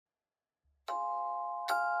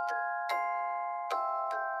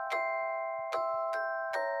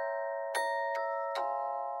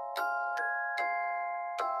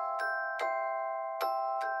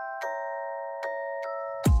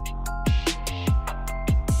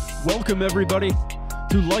Welcome, everybody,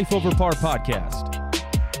 to Life Over Par podcast.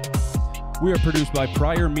 We are produced by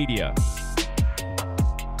Prior Media.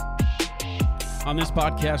 On this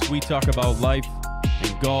podcast, we talk about life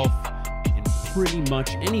and golf and pretty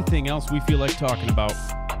much anything else we feel like talking about.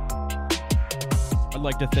 I'd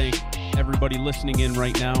like to thank everybody listening in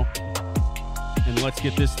right now, and let's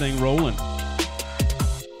get this thing rolling.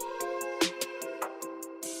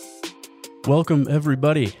 Welcome,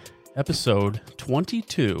 everybody. Episode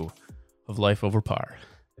 22 of Life Over Par.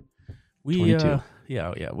 We 22.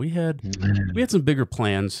 We had some bigger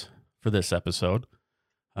plans for this episode,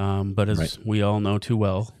 but as we all know too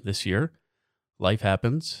well, this year life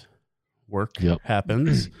happens, work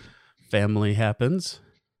happens, family happens,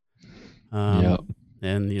 and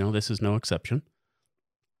this is no exception.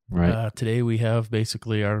 Right. Today we have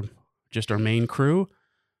basically our main crew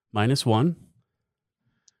minus one.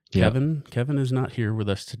 Kevin is not here with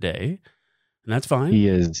us today, and that's fine. He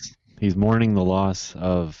is. He's mourning the loss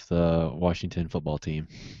of the Washington football team.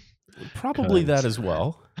 Probably that as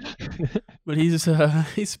well. But he's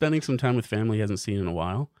spending some time with family he hasn't seen in a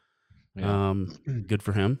while. Yeah. Good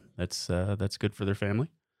for him. That's good for their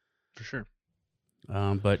family. For sure.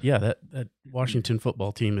 But yeah, that Washington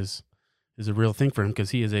football team is a real thing for him because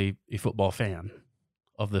he is a football fan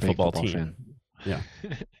of the football team. Fan. Yeah.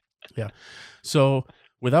 Yeah. So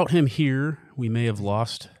without him here, we may have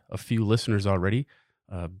lost a few listeners already.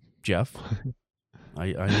 Jeff,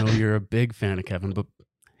 I know you're a big fan of Kevin, but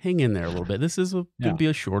hang in there a little bit. This is going to be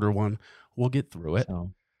a shorter one. We'll get through it.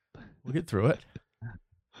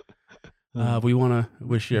 We want to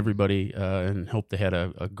wish everybody and hope they had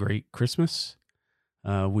a great Christmas.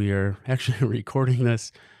 We are actually recording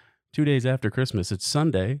this 2 days after Christmas. It's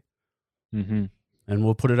Sunday, and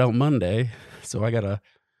we'll put it out Monday. So I got a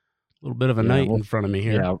little bit of a night in front of me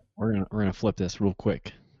here. Yeah, we're gonna flip this real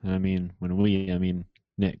quick. I mean,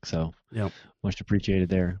 Nick. So much appreciated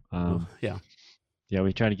there.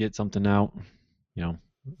 We try to get something out. You know,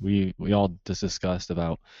 we all just discussed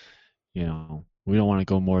about, we don't want to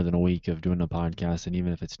go more than a week of doing a podcast, and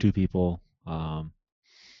even if it's two people,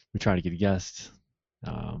 we try to get a guest.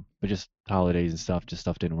 But just holidays and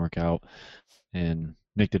stuff didn't work out. And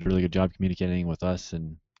Nick did a really good job communicating with us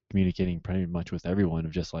and communicating pretty much with everyone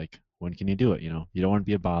of just like, when can you do it? You don't want to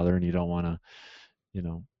be a bother, and you don't want to,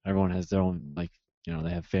 everyone has their own, like, they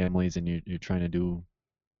have families, and you're trying to do,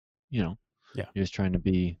 you're just trying to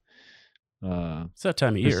be it's that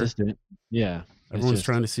time of persistent. year. Yeah. Everyone's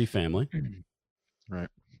trying to see family. Right.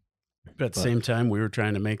 But at the same time, we were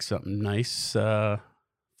trying to make something nice, fun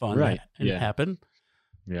happen.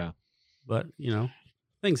 Yeah. But,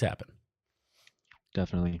 things happen.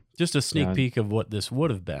 Definitely. Just a sneak peek of what this would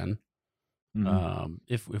have been.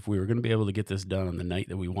 If we were going to be able to get this done on the night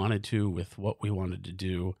that we wanted to, with what we wanted to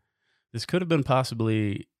do, this could have been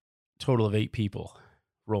possibly a total of 8 people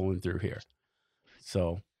rolling through here.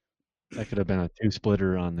 So that could have been a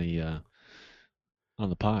 2-splitter on the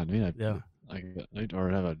pod. I mean, or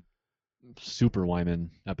have a super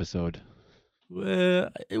Wyman episode.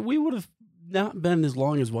 We would have not been as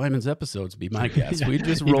long as Wyman's episodes, be my guess. We'd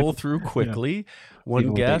just roll through quickly.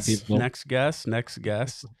 One guest, next guest.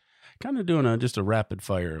 Kind of doing just a rapid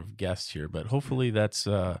fire of guests here, but hopefully that's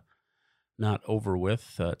not over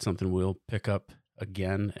with. It's something we'll pick up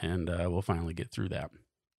again, and we'll finally get through that.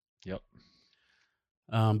 Yep.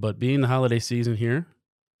 But being the holiday season here,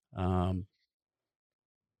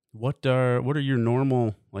 what are your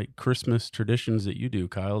normal like Christmas traditions that you do,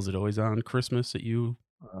 Kyle? Is it always on Christmas that you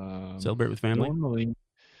celebrate with family? Normally,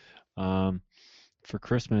 for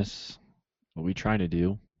Christmas, what we try to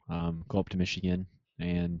do, go up to Michigan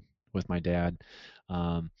and with my dad.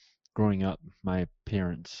 Growing up, my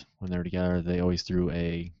parents, when they're together, they always threw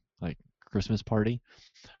a Christmas party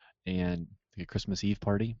and a Christmas Eve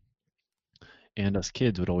party, and us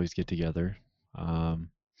kids would always get together.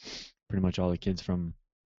 Pretty much all the kids from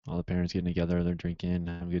all the parents getting together, they're drinking,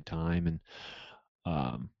 having a good time.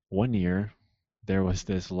 And one year there was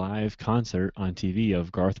this live concert on TV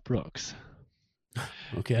of Garth Brooks.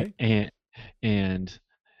 Okay. And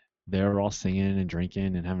they were all singing and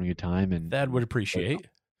drinking and having a good time, and Dad would appreciate.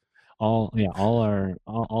 All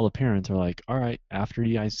the parents are like, all right, after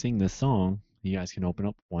you guys sing this song, you guys can open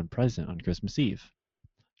up one present on Christmas Eve.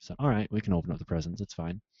 So, all right, we can open up the presents. It's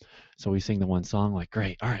fine. So we sing the one song, like,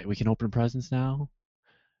 great. All right, we can open presents now.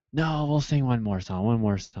 No, we'll sing one more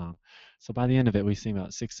song. So by the end of it, we sing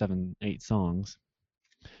about 6, 7, 8 songs.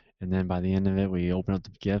 And then by the end of it, we open up the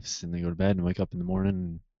gifts and they go to bed and wake up in the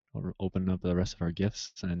morning and open up the rest of our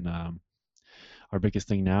gifts. And our biggest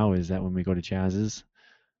thing now is that when we go to Chaz's,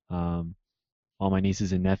 all my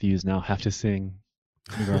nieces and nephews now have to sing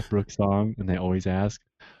the Garth Brooks song, and they always ask,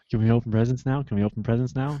 "Can we open presents now? Can we open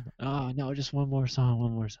presents now?" Oh no, just one more song,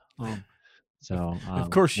 one more song. So of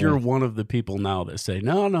course, you're one of the people now that say,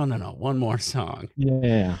 no, one more song.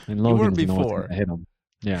 Yeah, and Logan's the one that's gonna hit him.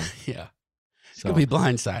 Yeah, yeah, he's gonna be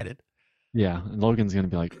blindsided. Yeah, and Logan's gonna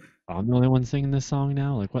be like, I'm the only one singing this song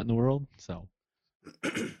now. Like, what in the world? So,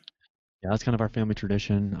 yeah, that's kind of our family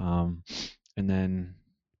tradition. And then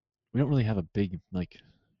we don't really have a big like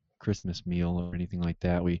Christmas meal or anything like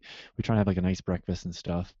that. We try to have like a nice breakfast and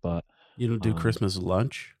stuff, but you don't do Christmas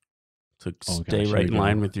lunch to stay right in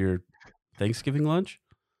line with your Thanksgiving lunch.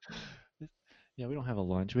 Yeah, we don't have a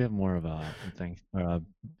lunch. We have more of a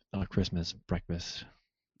Christmas breakfast.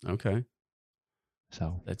 Okay.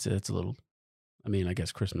 So that's a little. I mean, I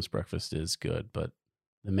guess Christmas breakfast is good, but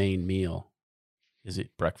the main meal, is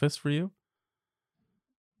it breakfast for you?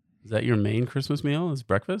 Is that your main Christmas meal? Is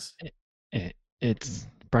breakfast? It's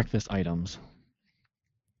breakfast items.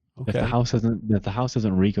 Okay. If the house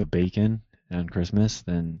doesn't reek of bacon on Christmas,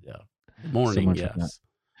 then the morning, yes.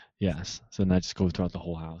 Yes. So that just goes throughout the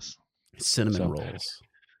whole house. Cinnamon rolls.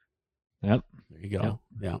 Yep. There you go.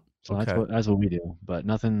 Yeah. So that's what we do. But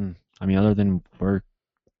nothing, I mean, other than we're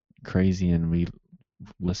crazy and we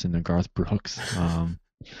listen to Garth Brooks on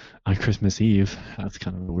Christmas Eve. That's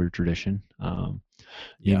kind of a weird tradition.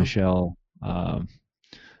 Me and Michelle, when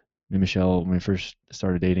we first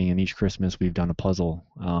started dating, and each Christmas we've done a puzzle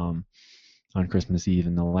on Christmas Eve,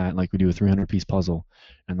 and we do a 300-piece puzzle,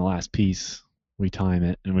 and the last piece we time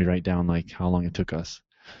it and we write down like how long it took us.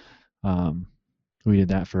 We did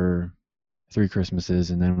that for 3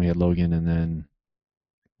 Christmases, and then we had Logan, and then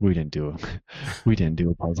we didn't do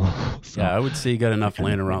a puzzle. So, yeah, I would say you got enough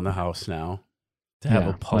laying around the house now to have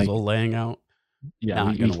a puzzle laying out. Yeah,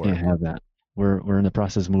 we can't have that. We're in the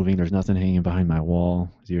process of moving. There's nothing hanging behind my wall,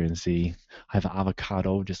 as you can see. I have an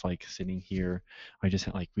avocado just like sitting here. We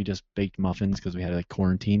just baked muffins because we had like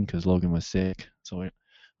quarantine because Logan was sick. So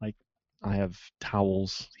I have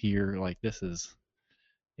towels here. Like this is,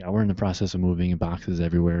 we're in the process of moving and boxes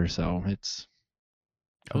everywhere. So it's.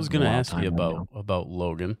 I was going to ask you about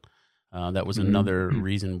Logan. That was another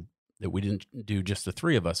reason that we didn't do just the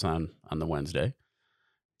 3 of us on the Wednesday.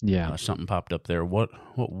 Yeah, something popped up there. What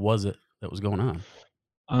was it that was going on?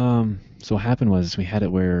 So what happened was we had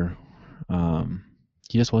it where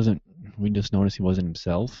he just wasn't. We just noticed he wasn't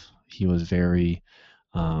himself. He was very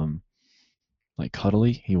like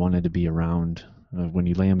cuddly. He wanted to be around. When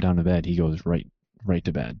you lay him down to bed, he goes right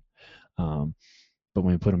to bed. But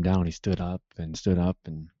when we put him down, he stood up, and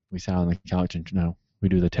we sat on the couch, and we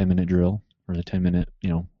do the 10-minute drill or the 10-minute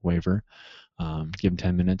waiver. Give him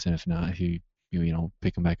 10 minutes, and if not, you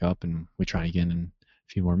pick him back up, and we try again in a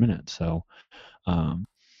few more minutes. So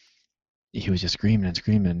he was just screaming and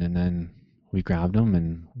screaming, and then we grabbed him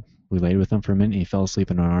and we laid with him for a minute. He fell asleep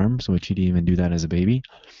in our arms, which he didn't even do that as a baby.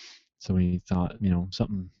 So we thought,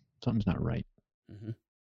 something's not right. Mm-hmm.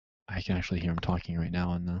 I can actually hear him talking right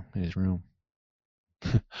now in his room.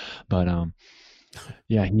 But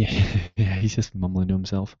he's just mumbling to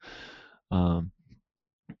himself. But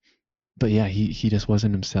yeah, he just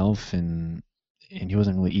wasn't himself, and he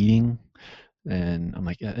wasn't really eating. And I'm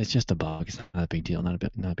like, it's just a bug. It's not a big deal. Not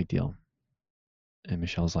a big deal. And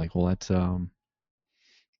Michelle's like, well, that's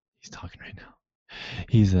he's talking right now.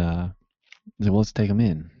 He's well, let's take him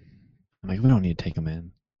in. I'm like, we don't need to take him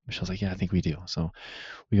in. Michelle's like, yeah, I think we do. So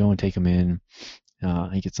we go and take him in.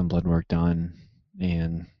 He gets some blood work done,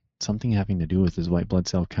 and something having to do with his white blood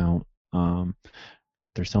cell count.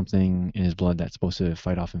 There's something in his blood that's supposed to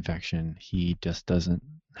fight off infection. He just doesn't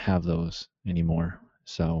have those anymore.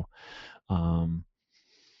 So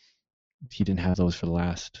he didn't have those for the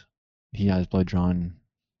last. He had his blood drawn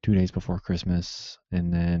 2 days before Christmas,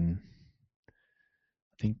 and then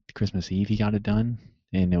I think Christmas Eve he got it done,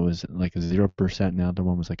 and it was like a 0%, and the other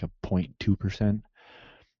one was like a 0.2%.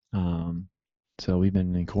 So we've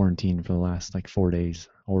been in quarantine for the last 4 days,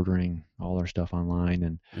 ordering all our stuff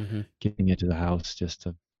online and getting it to the house just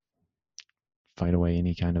to fight away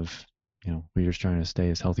any kind of, we're just trying to stay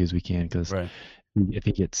as healthy as we can, because if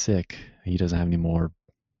he gets sick, he doesn't have any more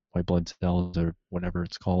white blood cells or whatever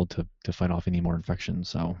it's called to fight off any more infections.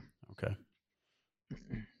 So okay,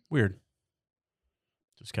 weird.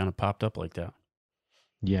 Just kind of popped up like that.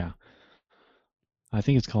 Yeah, I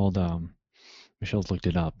think it's called. Michelle's looked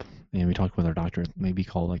it up, and we talked with our doctor. It may be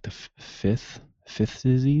called like the fifth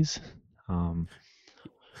disease.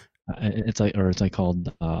 It's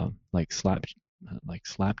called like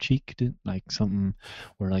slap cheek, like something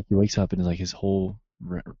where he wakes up and like his whole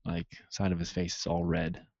side of his face is all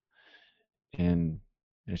red, and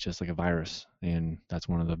it's just like a virus, and that's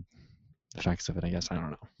one of the effects of it, I guess. I don't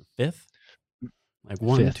know. Fifth? Like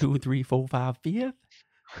 1, 2, 3, 4, 5, 5th?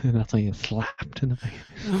 That's like you slapped in the face.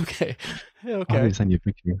 Okay. I'll send you a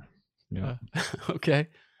picture. Yeah. Okay.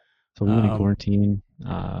 So we've been in quarantine,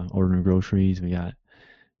 ordering groceries. We got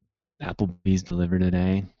Applebee's delivered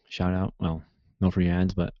today. Shout out. Well, no free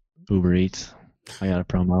ads, but Uber Eats. I got a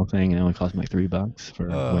promo thing, and it only cost me like $3 for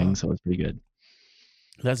wings, so it's pretty good.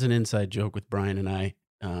 That's an inside joke with Brian and I.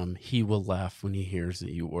 He will laugh when he hears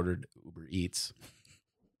that you ordered Uber Eats.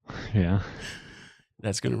 Yeah.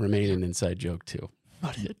 That's going to remain an inside joke too.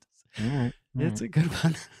 But it's a good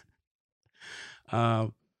one.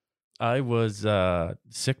 I was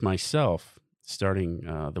sick myself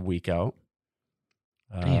starting the week out.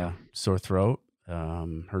 Sore throat,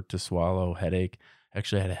 hurt to swallow, headache.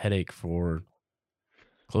 Actually, I had a headache for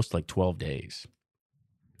close to like 12 days.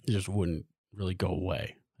 It just wouldn't really go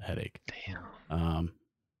away, the headache. Damn.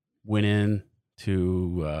 Went in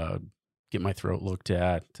to get my throat looked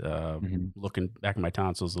at, looking back at my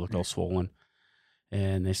tonsils, looked all swollen.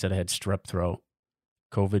 And they said I had strep throat.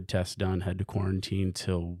 COVID test done, had to quarantine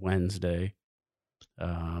till Wednesday.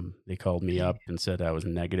 They called me up and said I was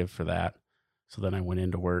negative for that. So then I went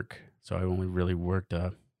into work. So I only really worked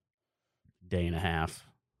a day and a half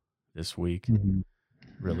this week,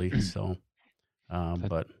 really. So,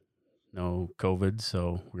 but no COVID,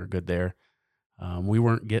 so we were good there. We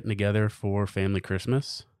weren't getting together for family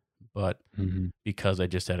Christmas, but because I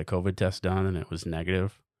just had a COVID test done and it was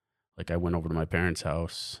negative, like I went over to my parents'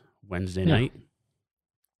 house Wednesday night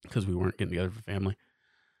because we weren't getting together for family.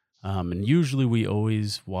 And usually we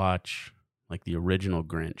always watch like the original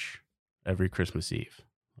Grinch every Christmas Eve,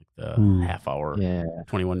 like the half hour,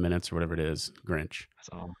 21 minutes or whatever it is, Grinch. That's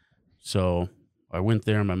all. So I went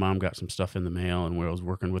there and my mom got some stuff in the mail and I was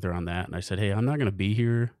working with her on that. And I said, hey, I'm not going to be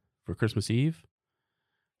here for Christmas Eve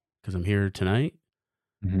because I'm here tonight.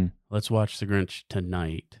 Let's watch the Grinch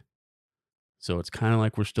tonight. So it's kind of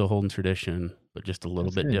like we're still holding tradition, but just a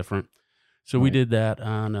little bit different. So we did that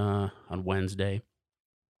on Wednesday.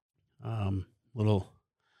 Little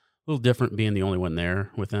different being the only one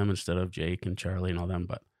there with them instead of Jake and Charlie and all them.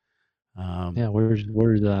 But where's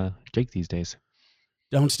Jake these days?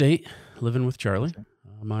 Downstate, living with Charlie,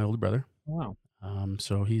 my older brother. Wow.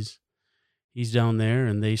 So he's down there,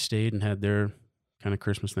 and they stayed and had their kind of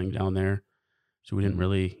Christmas thing down there. So we didn't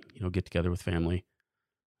really, get together with family.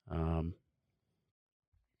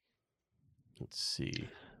 Let's see.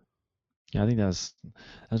 Yeah, I think that's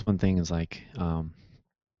one thing is like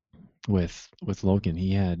with Logan,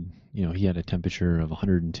 he had a temperature of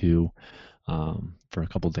 102 for a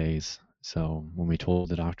couple days. So when we told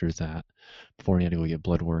the doctors that before he had to go get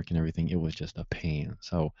blood work and everything, it was just a pain.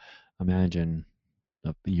 So imagine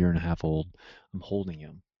a year and a half old, I'm holding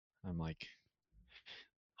him. I'm like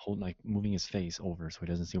moving his face over so he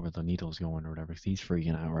doesn't see where the needle's going or whatever, 'cause he's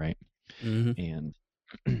freaking out, right? And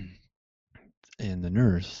the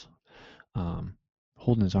nurse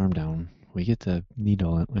holding his arm down, we get the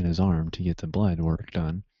needle in his arm to get the blood work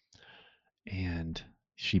done, and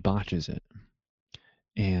she botches it.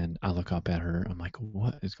 And I look up at her. I'm like,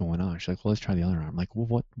 what is going on? She's like, well, let's try the other arm. I'm like, well,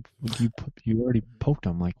 what you already poked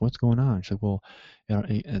him. Like, what's going on? She's like, well,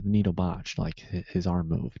 the needle botched. Like, his arm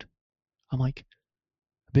moved. I'm like,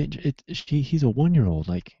 he's a 1-year-old.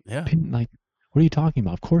 Like, like, what are you talking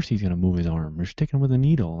about? Of course he's going to move his arm. You're sticking him with a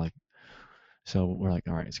needle. Like, so we're like,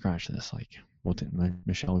 all right, scratch this. Like,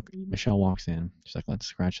 Michelle walks in. She's like, let's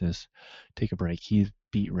scratch this. Take a break. He's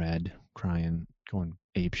beet red, crying, going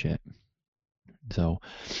ape shit. So,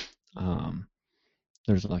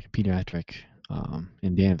 there's like a pediatric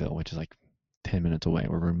in Danville, which is like 10 minutes away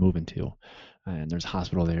where we're moving to, and there's a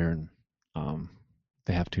hospital there, and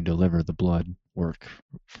they have to deliver the blood work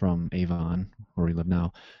from Avon, where we live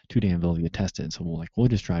now, to Danville to get tested. So we'll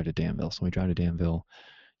just drive to Danville. So we drive to Danville,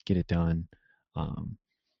 get it done,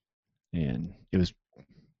 and it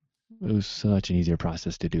was such an easier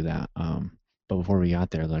process to do that. But before we got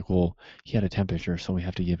there, like, well, he had a temperature, so we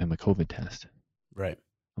have to give him a COVID test. Right.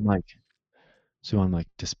 I'm like,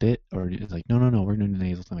 to spit, or it's like, no, we're doing the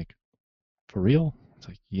nasal. I'm like, for real? It's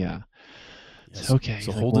like, yeah. Yes. Okay.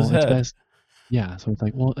 So hold his head. Best. Yeah. So it's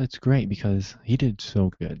like, well, it's great because he did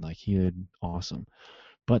so good. Like, he did awesome.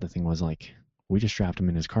 But the thing was, like, we just strapped him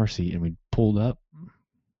in his car seat and we pulled up,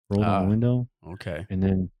 rolled down the window. Okay. And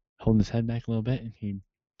then holding his head back a little bit. And he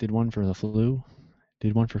did one for the flu,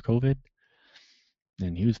 did one for COVID,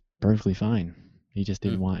 and he was perfectly fine. He just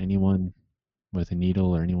didn't want anyone with a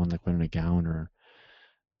needle or anyone like wearing a gown, or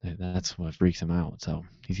that's what freaks him out. So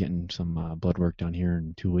he's getting some blood work done here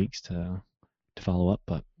in 2 weeks to follow up.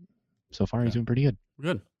 But so far he's doing pretty good.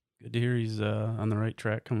 Good to hear he's on the right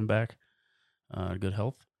track, coming back. Good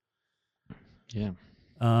health. Yeah.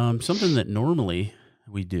 Something that normally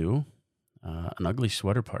we do, an ugly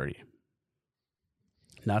sweater party.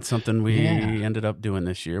 Not something we ended up doing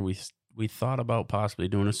this year. We thought about possibly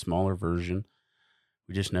doing a smaller version.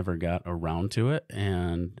 We just never got around to it.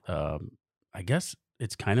 And I guess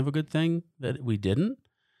it's kind of a good thing that we didn't,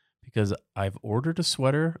 because I've ordered a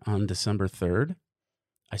sweater on December 3rd.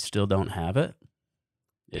 I still don't have it.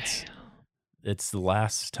 It's the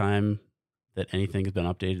last time that anything has been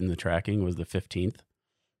updated in the tracking was the 15th.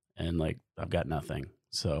 And like, I've got nothing.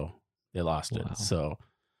 So they lost it. So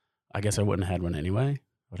I guess I wouldn't have had one anyway. I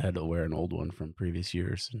would have had to wear an old one from previous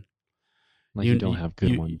years. And like you don't have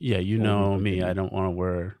good ones. Yeah, you know me. I don't want to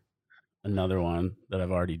wear another one that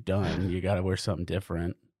I've already done. You got to wear something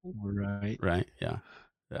different. Right. Right. Yeah.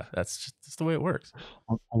 Yeah. That's the way it works.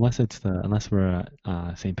 Unless we're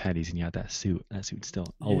at St. Patty's and you got that suit. That suit's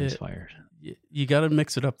still always fired. You got to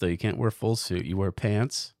mix it up though. You can't wear full suit. You wear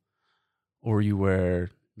pants, or you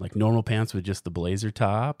wear like normal pants with just the blazer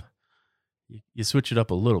top. You switch it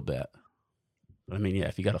up a little bit. But I mean, yeah,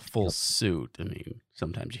 if you got a full suit, I mean,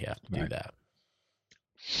 sometimes you have to do that.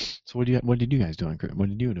 So what did you guys do on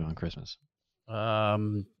Christmas?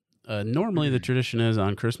 Normally the tradition is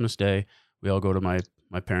on Christmas Day, we all go to my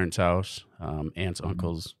parents' house, aunts,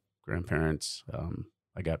 uncles, grandparents.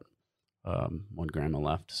 I got one grandma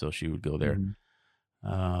left, so she would go there.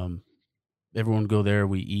 Everyone would go there.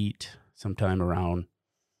 We eat sometime around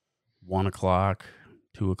 1 o'clock,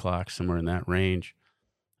 2 o'clock, somewhere in that range.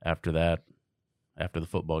 After that, after the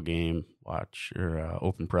football game, watch or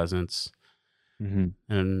open presents.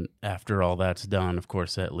 And after all that's done, of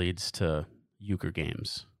course, that leads to euchre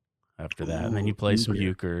games after that. And then you play some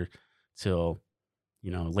euchre till,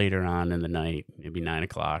 later on in the night, maybe 9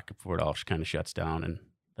 o'clock before it all kind of shuts down. And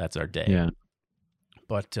that's our day. Yeah.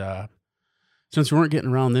 But since we weren't getting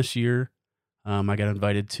around this year, I got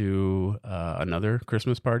invited to another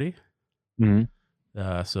Christmas party.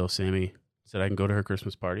 So Sammy said I can go to her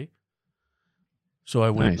Christmas party. So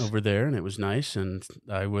I went over there, and it was nice, and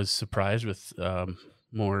I was surprised with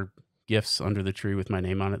more gifts under the tree with my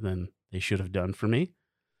name on it than they should have done for me.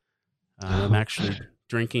 I'm actually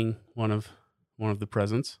drinking one of the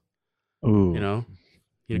presents. Ooh, a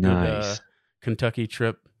good Kentucky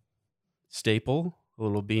Trip staple, a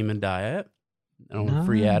little Beam and Diet. I don't want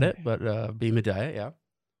free at it, but Beam and Diet, yeah.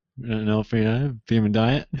 No free at it, Beam and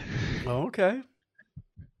Diet. Oh, okay.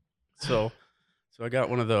 So I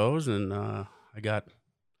got one of those, and I got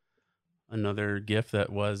another gift that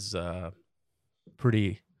was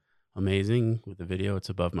pretty amazing with the video. It's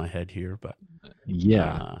above my head here, but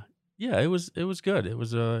yeah, it was good. It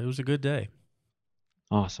was a good day.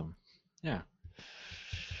 Awesome. Yeah.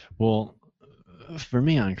 Well, for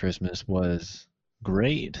me on Christmas was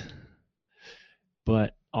great,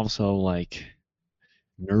 but also like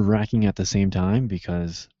nerve-wracking at the same time,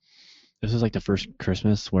 because this was like the first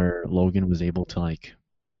Christmas where Logan was able to like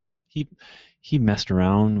he messed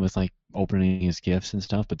around with like opening his gifts and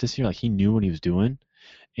stuff, but this year like he knew what he was doing,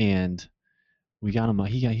 and we got him.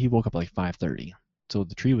 He woke up at like 5:30, so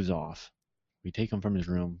the tree was off. We take him from his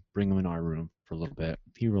room, bring him in our room for a little bit.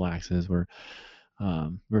 He relaxes. We're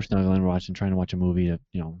snuggling, trying to watch a movie to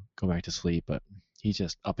go back to sleep, but he's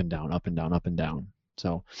just up and down, up and down, up and down.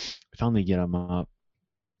 So we finally get him up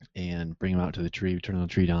and bring him out to the tree. We turn the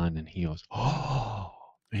tree on, and he goes, "Oh!"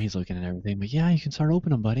 And he's looking at everything. But yeah, you can start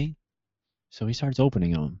opening them, buddy. So he starts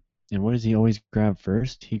opening them. And what does he always grab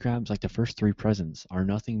first? He grabs like the first 3 presents are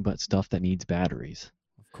nothing but stuff that needs batteries.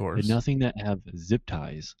 Of course. And nothing that have zip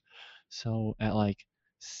ties. So at like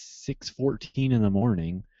 6:14 in the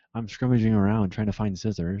morning, I'm scrummaging around trying to find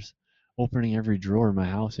scissors, opening every drawer in my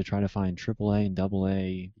house to try to find AAA and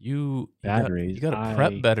AA batteries. You got to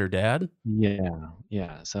prep better, Dad.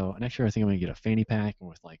 Yeah. So next year I think I'm going to get a fanny pack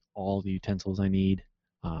with like all the utensils I need.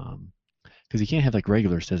 Because you can't have like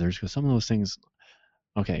regular scissors, because some of those things.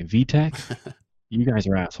 Okay, VTech, you guys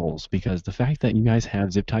are assholes, because the fact that you guys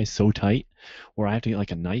have zip ties so tight, where I have to get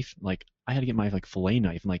like a knife, like I had to get my like fillet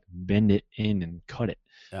knife and like bend it in and cut it.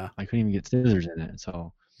 Yeah. I couldn't even get scissors in it.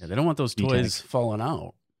 So yeah, they don't want those toys falling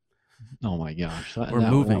out. Oh my gosh, that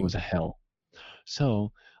was a hell.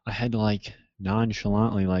 So I had to like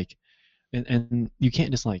nonchalantly like, and you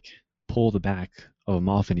can't just like pull the back of them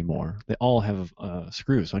off anymore. They all have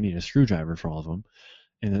screws, so I need a screwdriver for all of them,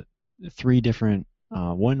 and 3 different.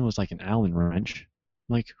 One was like an Allen wrench.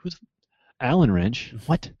 I'm like, who's Allen wrench?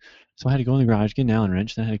 What? So I had to go in the garage, get an Allen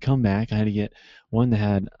wrench. Then I had to come back. I had to get one that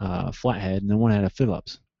had a flathead, and then one that had a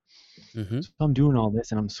Phillips. So I'm doing all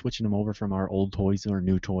this, and I'm switching them over from our old toys to our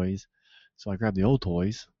new toys. So I grabbed the old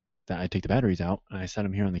toys, that I take the batteries out, and I set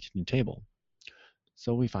them here on the kitchen table.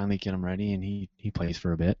 So we finally get him ready, and he plays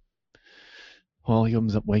for a bit. Well, he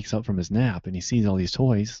wakes up from his nap, and he sees all these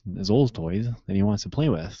toys, his old toys, that he wants to play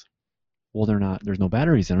with. Well, there's no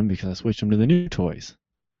batteries in them because I switched them to the new toys.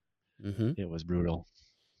 Mm-hmm. It was brutal.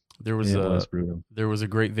 There was a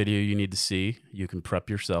great video you need to see. You can prep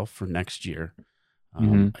yourself for next year.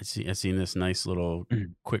 I seen this nice little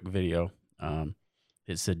quick video.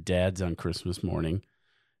 It said "Dads on Christmas morning,"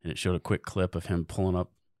 and it showed a quick clip of him pulling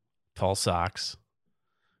up tall socks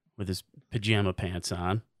with his pajama pants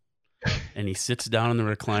on, and he sits down in the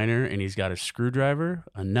recliner, and he's got a screwdriver,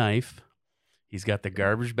 a knife. He's got the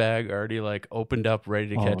garbage bag already like opened up, ready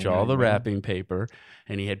to catch all the wrapping paper.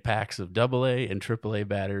 And he had packs of AA and AAA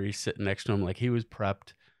batteries sitting next to him, like he was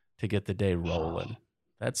prepped to get the day rolling.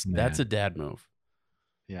 That's a dad move.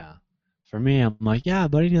 Yeah. For me, I'm like, yeah,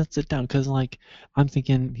 buddy, let's sit down. Because, like, I'm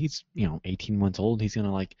thinking he's, 18 months old. He's going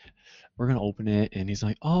to, like, we're going to open it. And he's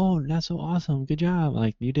like, oh, that's so awesome. Good job.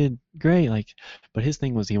 Like, you did great. Like, but his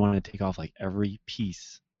thing was he wanted to take off, like, every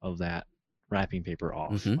piece of that wrapping paper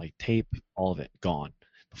off, like tape, all of it gone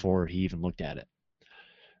before he even looked at it.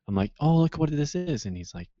 I'm like, oh, look what this is. And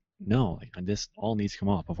he's like, no, like this all needs to come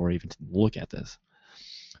off before I even look at this.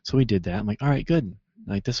 So we did that. I'm like, all right, good.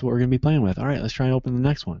 Like, this is what we're going to be playing with. All right, let's try and open the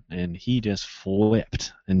next one. And he just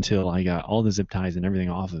flipped until I got all the zip ties and everything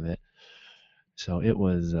off of it. So it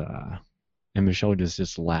was, and Michelle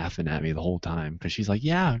just laughing at me the whole time because she's like,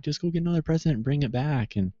 yeah, just go get another present and bring it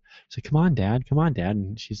back. And she's like, come on, Dad.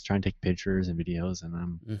 And she's trying to take pictures and videos. And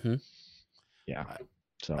I'm, yeah.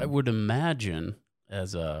 So I would imagine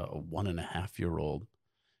as a 1.5-year-old,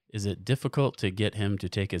 is it difficult to get him to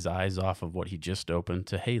take his eyes off of what he just opened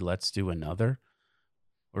to, hey, let's do another?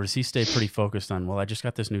 Or does he stay pretty focused on, well, I just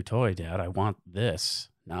got this new toy, Dad. I want this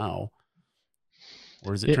now.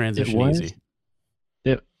 Or is it transition easy?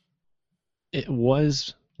 It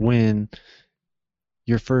was when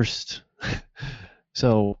your first...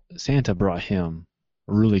 So Santa brought him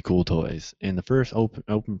really cool toys. And the first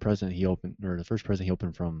open present he opened, or the first present he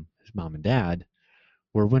opened from his mom and dad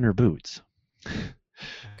were winter boots.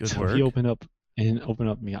 Good work. He opened up,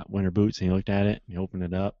 he got winter boots, and he looked at it, and he opened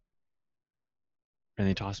it up, and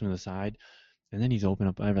they tossed them to the side, and then he's opened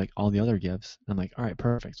up like all the other gifts. I'm like, all right,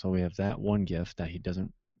 perfect. So we have that one gift that he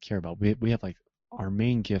doesn't care about. We have like our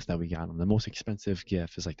main gift that we got him. The most expensive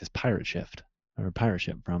gift is like this pirate ship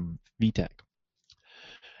from VTech,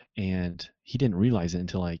 and he didn't realize it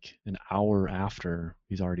until like an hour after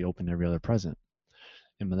he's already opened every other present.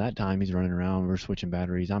 And by that time, he's running around. We're switching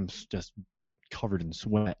batteries. I'm just covered in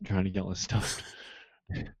sweat trying to get all this stuff.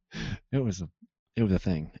 It was a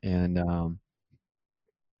thing. And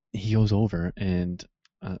he goes over and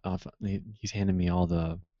he's handing me all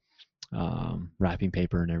the wrapping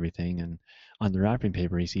paper and everything. And on the wrapping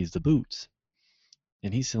paper, he sees the boots.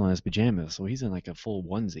 And he's still in his pajamas, so he's in like a full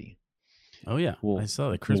onesie. Oh, yeah. Well, I saw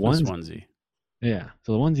the Christmas onesie. Yeah.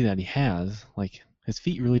 So the onesie that he has, like, his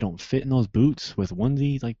feet really don't fit in those boots with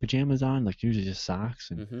onesie like pajamas on, like usually just socks.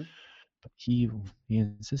 And but he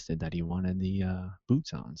insisted that he wanted the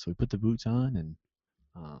boots on, so we put the boots on, and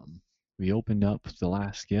we opened up the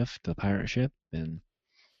last gift, the pirate ship, and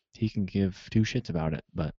he can give two shits about it.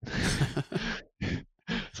 But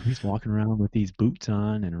so he's walking around with these boots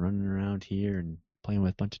on and running around here and playing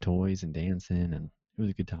with a bunch of toys and dancing, and it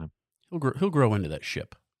was a good time. He'll grow into that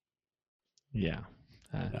ship. Yeah.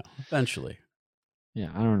 Eventually.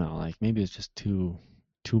 Yeah, I don't know. Like maybe it's just too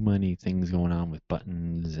many things going on with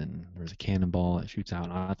buttons, and there's a cannonball that shoots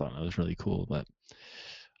out. I thought it was really cool, but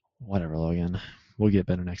whatever, Logan. We'll get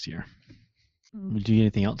better next year. Did you get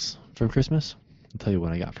anything else for Christmas? I'll tell you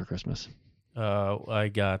what I got for Christmas. I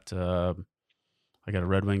got a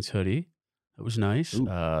Red Wings hoodie. It was nice.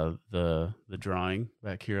 The drawing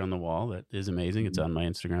back here on the wall, that is amazing. It's on my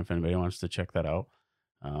Instagram if anybody wants to check that out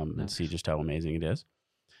and see just how amazing it is.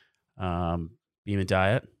 Beam and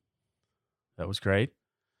Diet, that was great.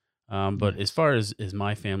 But as far as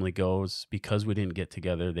my family goes, because we didn't get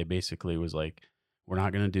together, they basically was like, we're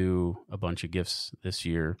not going to do a bunch of gifts this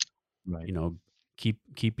year. Right. You know,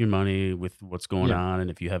 keep your money with what's going on. And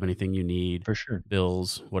if you have anything you need, for sure,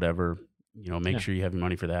 bills, whatever, make sure you have your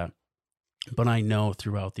money for that. But I know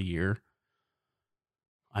throughout the year,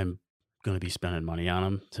 I'm going to be spending money on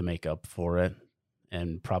them to make up for it.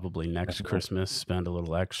 And probably next Christmas, spend a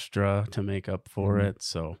little extra to make up for it.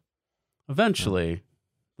 So eventually,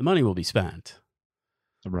 the money will be spent.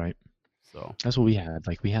 Right. So that's what we had.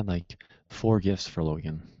 Like we had like 4 gifts for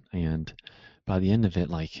Logan. And by the end of it,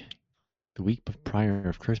 like the week prior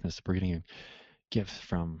of Christmas, we're getting a gift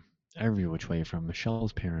from every which way, from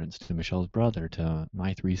Michelle's parents to Michelle's brother to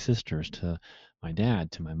my 3 sisters to my dad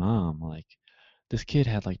to my mom. Like this kid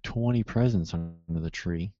had like 20 presents under the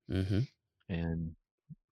tree. Mm-hmm. And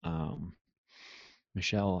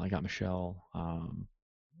I got Michelle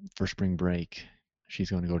for spring break. She's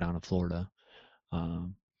going to go down to Florida.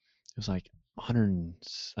 It was like I think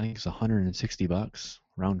it's $160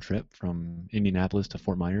 round trip from Indianapolis to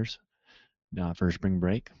Fort Myers for spring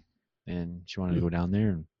break, and she wanted to go down there.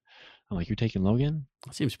 And I'm like, "You're taking Logan?"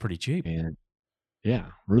 That seems pretty cheap. And yeah,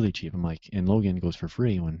 really cheap. I'm like, and Logan goes for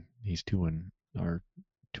free when he's 2 and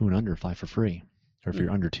under, fly for free, or if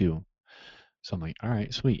you're under 2. So I'm like, all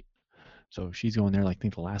right, sweet. So she's going there, like, I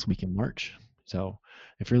think the last week in March. So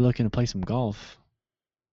if you're looking to play some golf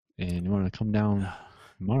and you want to come down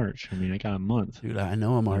March, I mean, I got a month. Dude, I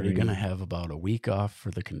know I'm already going to have about a week off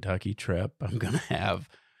for the Kentucky trip. I'm going to have,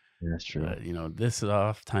 that's true. This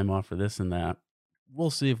time off for this and that.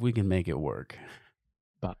 We'll see if we can make it work.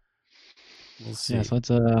 But we'll see. Yeah, so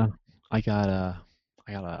it's I got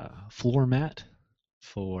a floor mat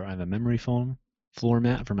I have a memory foam floor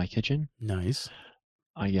mat for my kitchen. Nice.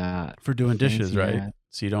 I got for doing dishes, right? Mat.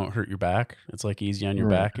 So you don't hurt your back. It's like easy on your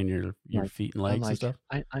back and your feet and legs and stuff.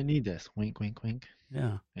 I need this. Wink, wink, wink.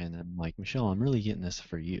 Yeah. And I'm like, Michelle, I'm really getting this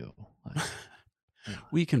for you. Like,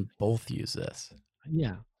 we can both use this.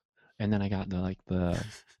 Yeah. And then I got the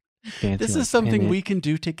fancy. This is something we can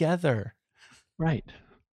do together. Right.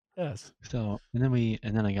 Yes. So and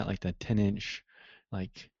then I got like the 10-inch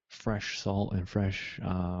like fresh salt and fresh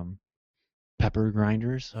pepper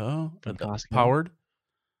grinders. Oh, from Costco.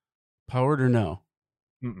 Powered or no?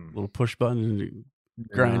 Little push button and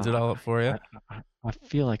grinds it all up for you. I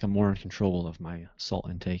feel like I'm more in control of my salt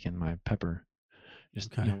intake and my pepper.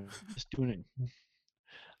 Just just doing it.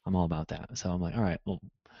 I'm all about that. So I'm like, all right, well,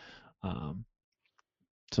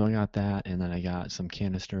 so I got that, and then I got some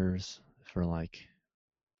canisters for like,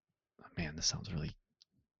 oh man, this sounds really.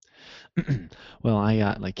 Well, I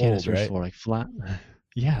got like canisters old, right? for like flat.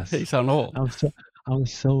 Yes. You sound old. I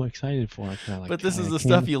was so excited for it. But this is the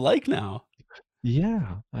stuff you like now.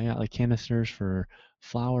 Yeah, I got like canisters for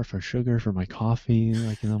flour, for sugar, for my coffee,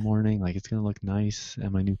 like in the morning. Like it's gonna look nice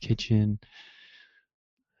at my new kitchen.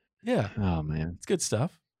 Yeah. Oh man, it's good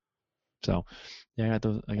stuff. So, yeah,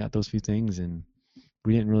 I got those few things, and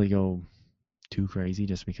we didn't really go too crazy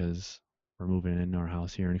just because we're moving in our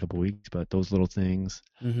house here in a couple of weeks. But those little things.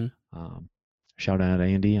 Shout out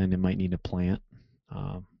Andy, I might need a plant.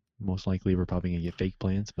 Most likely, we're probably gonna get fake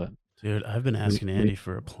plants, but dude, I've been asking Andy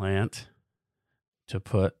for a plant to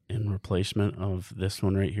put in replacement of this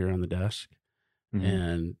one right here on the desk,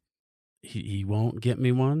 and he won't get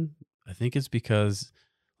me one. I think it's because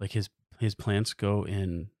like his plants go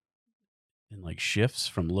in like shifts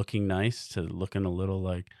from looking nice to looking a little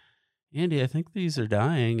like, Andy, I think these are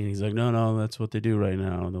dying, and he's like, no, that's what they do right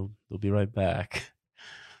now. They'll be right back.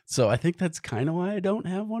 So I think that's kind of why I don't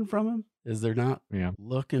have one from him, is they're not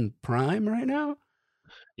looking prime right now.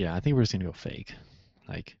 Yeah, I think we're just gonna go fake.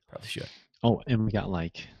 Like probably should. Oh, and we got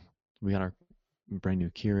our brand new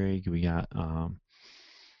Keurig. We got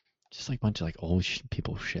just like a bunch of like old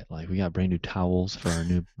people shit. Like we got brand new towels for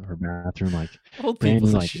our bathroom. Like old people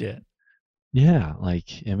like shit. Yeah,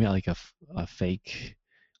 like, and we got like a fake,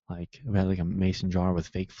 like we had like a mason jar with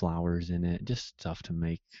fake flowers in it. Just stuff to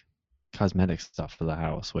make cosmetic stuff for the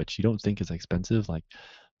house, which you don't think is expensive, like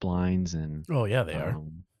blinds and oh yeah, they are.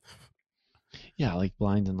 Yeah, like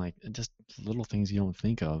blinds and like just little things you don't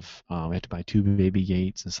think of. We have to buy 2 baby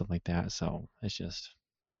gates and stuff like that. So it's just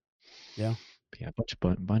yeah,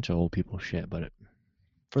 bunch of old people shit, but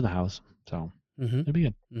for the house, so it'll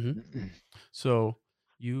be good. So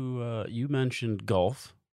you mentioned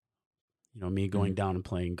golf. Me going down and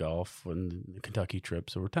playing golf on the Kentucky trip.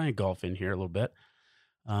 So we're tying golf in here a little bit.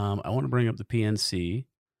 I want to bring up the PNC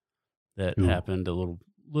that happened a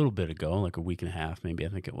little bit ago, like a week and a half, maybe. I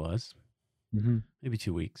think it was maybe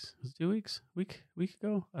 2 weeks. Was it 2 weeks? Week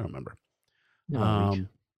ago? I don't remember.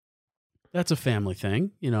 That's a family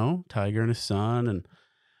thing, Tiger and his son, and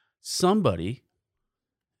somebody,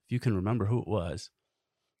 if you can remember who it was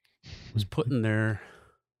putting their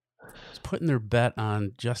bet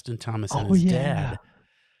on Justin Thomas and his dad.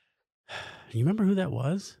 You remember who that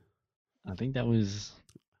was? I think that was.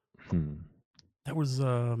 That was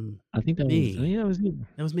I think that me. Was yeah, it was you.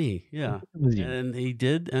 That was me. Yeah, it was you. And he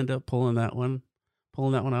did end up pulling that one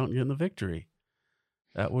out and getting the victory.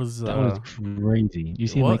 That was crazy. You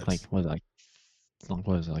see him make like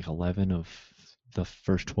 11 of the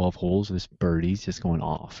first 12 holes. This birdies just going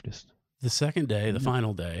off. Just the second day, the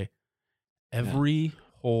final day, every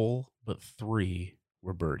hole but 3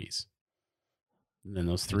 were birdies, and then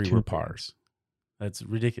those 3 were pars. That's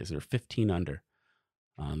ridiculous. They're 15 under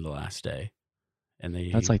on the last day, and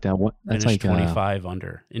that's like that one. That's like 25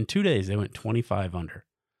 under in 2 days. They went 25 under.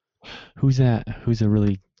 Who's that? Who's a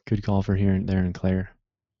really good golfer here and there in Clare?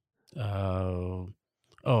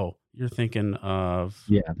 Oh, you're thinking of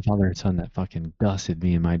the father and son that fucking dusted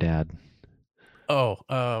me and my dad.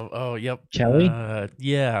 Oh, yep. Kelly?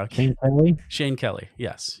 Yeah. Shane Kelly? Shane Kelly.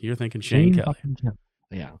 Yes, you're thinking Shane Kelly.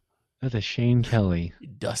 Yeah, that's a Shane Kelly. He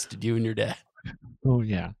dusted you and your dad. Oh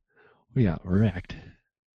yeah, we got wrecked.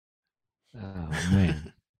 Oh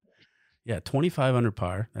man. Yeah, 25 under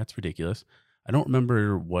par. That's ridiculous. I don't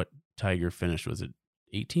remember what Tiger finished. Was it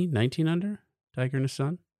 18, 19 under? Tiger and his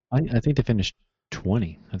son? I think they finished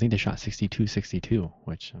 20. I think they shot 62,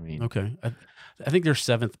 which, I mean. Okay. I think they're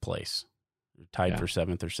seventh place. They're tied for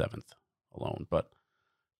seventh or seventh alone, but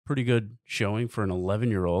pretty good showing for an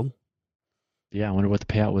 11-year-old. Yeah, I wonder what the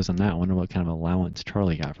payout was on that. I wonder what kind of allowance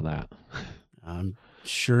Charlie got for that. I'm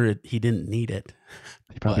sure he didn't need it.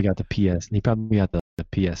 He probably got the PS. He probably got the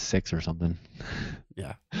PS6 or something.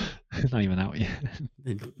 Yeah. It's not even out yet.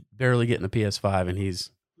 Barely getting the PS5, and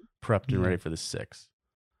he's prepped and ready for the 6.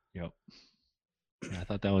 Yep. Yeah, I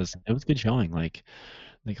thought it was good showing. Like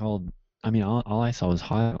they called. I mean, all I saw was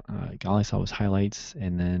highlights,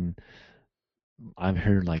 and then I've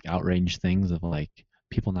heard like outrage things of like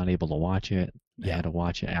people not able to watch it. They had to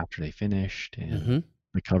watch it after they finished, and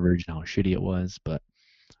the coverage and how shitty it was. But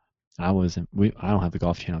I don't have the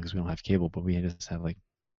Golf Channel because we don't have cable, but we just have like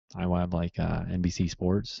I have like NBC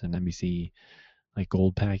Sports and NBC like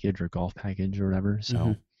Gold package or Golf package or whatever.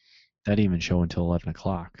 So that didn't even show until 11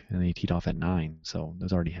 o'clock, and they teed off at 9, so it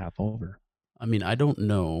was already half over. I mean, I don't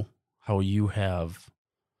know how you have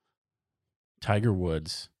Tiger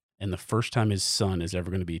Woods, and the first time his son is ever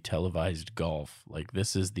going to be televised golf. Like,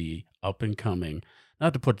 this is the up and coming,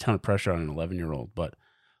 not to put a ton of pressure on an 11-year-old, but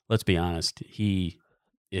let's be honest, he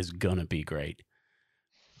is going to be great.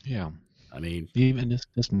 Yeah. I mean, even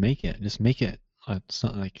just make it. Just make it. It's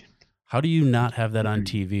not like. How do you not have that on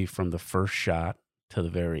TV from the first shot to the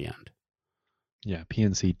very end? Yeah,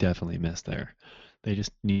 PNC definitely missed there. They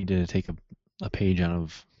just needed to take a page out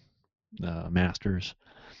of Masters.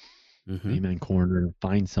 Amen Corner,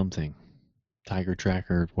 find something. Tiger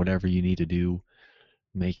Tracker, whatever you need to do,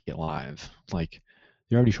 make it live. Like,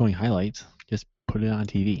 you're already showing highlights. Just put it on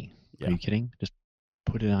TV. Yeah. Are you kidding? Just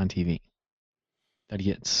put it on TV. That'd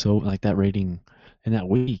get so, like, that rating in that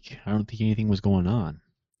week. I don't think anything was going on.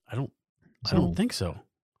 I don't think so.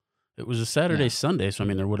 It was a Saturday, Sunday, so I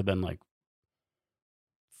mean there would have been like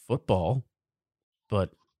football, but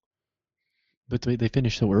they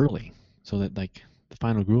finished so early, so that like the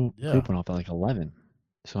final group went off at like 11.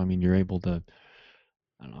 So I mean you're able to.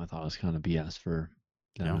 I don't know. I thought it was kind of BS for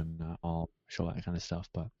them and not all show that kind of stuff,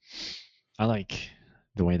 but I like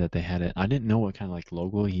the way that they had it. I didn't know what kind of like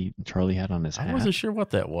logo Charlie had on his hat. I wasn't sure what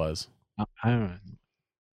that was. I don't know.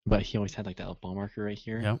 But he always had like that ball marker right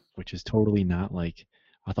here, which is totally not like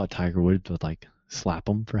I thought Tiger Woods would like slap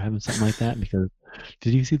him for having something like that. Because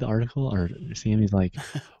did you see the article or see him? He's like,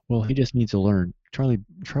 well, he just needs to learn. Charlie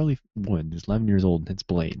Woods is 11 years old and hits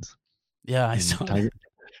blades. Yeah, I saw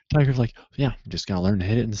Tiger's like, yeah, just gotta learn to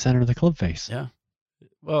hit it in the center of the club face. Yeah.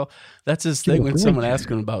 Well, that's his thing. When someone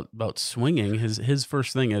asks him about swinging, his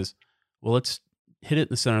first thing is, well, let's hit it in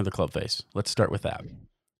the center of the club face. Let's start with that.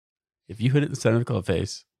 If you hit it in the center of the club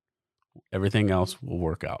face, everything else will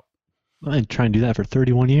work out. I try and do that for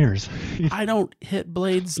 31 years. I don't hit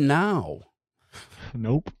blades now.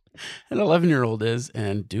 Nope. An 11-year-old is,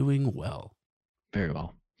 and doing very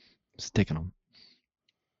well. Sticking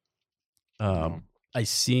them. I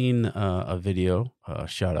seen a video,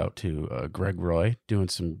 shout out to Greg Roy, doing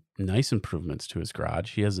some nice improvements to his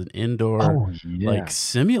garage. He has an indoor like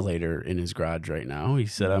simulator in his garage right now. He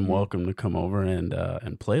said, I'm welcome to come over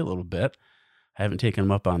and play a little bit. I haven't taken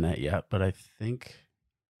him up on that yet, but I think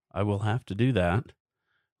I will have to do that.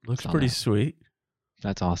 Looks pretty sweet.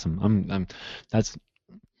 That's awesome. That's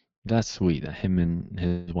sweet that him and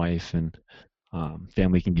his wife and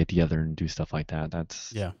family can get together and do stuff like that.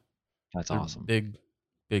 That's awesome.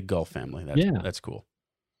 Big golf family. That's cool.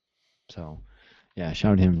 So, yeah,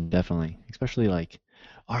 shout out to him definitely. Especially like,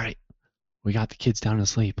 all right, we got the kids down to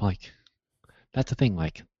sleep. Like, that's the thing.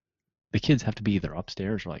 Like, the kids have to be either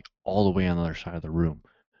upstairs or like all the way on the other side of the room.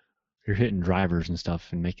 You're hitting drivers and stuff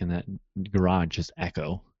and making that garage just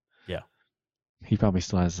echo. Yeah. He probably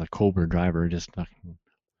still has a Cobra driver just fucking.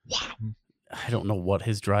 Wow. I don't know what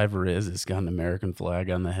his driver is. It's got an American flag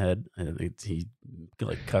on the head. He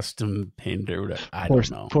like custom painted or I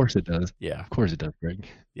don't know. Of course it does. Yeah. Of course it does, Greg.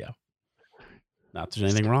 Yeah. Not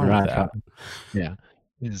there's anything wrong with that. Yeah.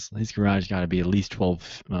 His garage got to be at least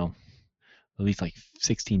 12, well, at least like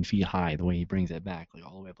 16 feet high the way he brings it back, like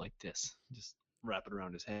all the way up like this. Just wrap it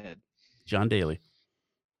around his head. John Daly.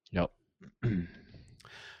 Yep.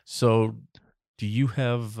 So do you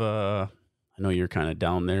have, I I know you're kind of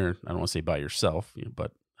down there. I don't want to say by yourself,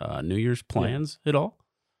 but New Year's plans at all?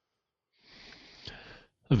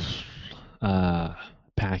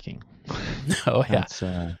 Packing. Oh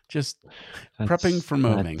yeah, just prepping for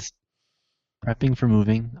moving. Prepping for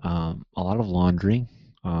moving. A lot of laundry.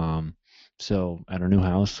 So at our new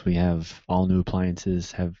house, we have all new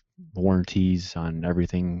appliances, have warranties on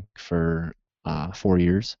everything for 4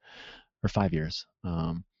 years or 5 years.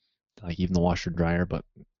 Like even the washer dryer. But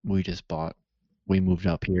we moved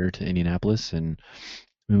up here to Indianapolis and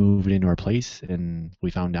we moved into our place and we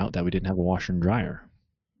found out that we didn't have a washer and dryer.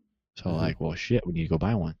 So like, well, shit, we need to go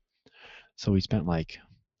buy one. So we spent like,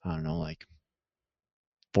 I don't know, like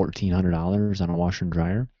 $1,400 on a washer and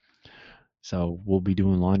dryer. So we'll be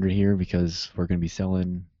doing laundry here because we're going to be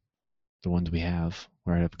selling the ones we have.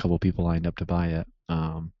 Where I have a couple of people lined up to buy it.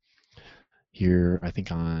 Here, I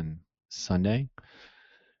think on Sunday.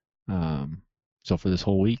 So for this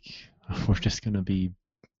whole week, we're just going to be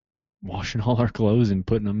washing all our clothes and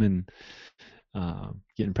putting them in,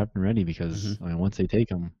 getting prepped and ready because I mean, once they take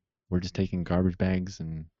them, we're just taking garbage bags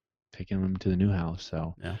and taking them to the new house.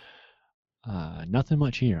 So nothing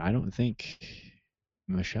much here. I don't think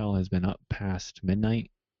Michelle has been up past midnight.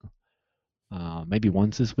 Maybe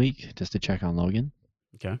once this week just to check on Logan.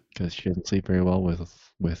 Okay. Because she doesn't sleep very well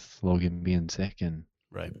with Logan being sick. And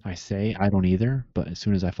right. I don't either. But as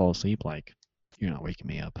soon as I fall asleep, like, you're not waking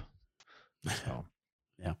me up. So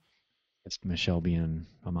yeah. It's Michelle being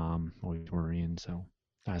a mom, always worrying. So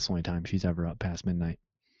that's the only time she's ever up past midnight.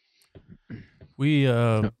 We,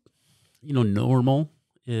 normal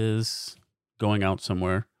is going out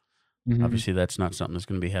somewhere. Obviously, that's not something that's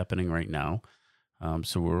going to be happening right now.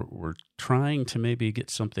 So we're trying to maybe get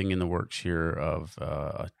something in the works here of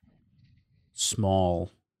a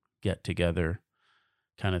small get together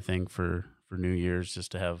kind of thing for New Year's,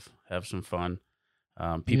 just to have some fun.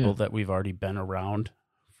 People that we've already been around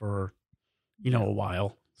for a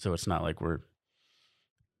while, so it's not like we're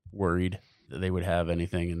worried that they would have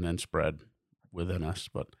anything and then spread within us,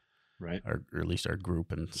 but right, or at least our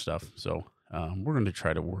group and stuff. So we're going to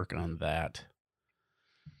try to work on that.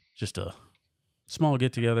 Just a small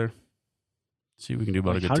get together. See what we can do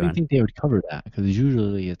about a good time. How do you think they would cover that? Because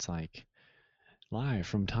usually it's like live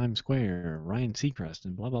from Times Square, Ryan Seacrest,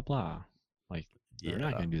 and blah blah blah. Like they're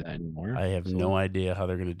not going to do that anymore. I have no idea how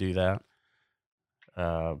they're going to do that.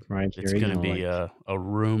 It's going to be a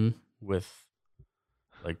room with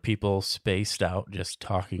like people spaced out just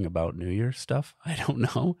talking about New Year's stuff. I don't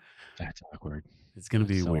know. That's awkward. It's going to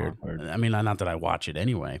be so weird. Awkward. I mean, not that I watch it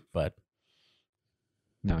anyway, but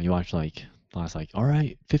no, you watch like last all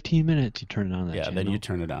right, 15 minutes. You turn it on. Channel. Then you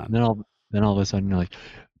turn it on. And then all of a sudden you're like,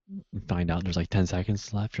 find out there's like 10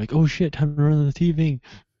 seconds left. You're like, oh shit, time to run the TV.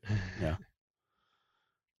 Yeah.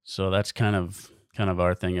 So that's kind of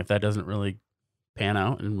our thing. If that doesn't really pan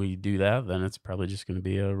out and we do that, then it's probably just going to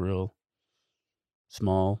be a real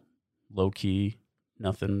small, low key,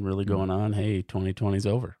 nothing really going on. Hey, 2020's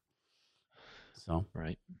over. So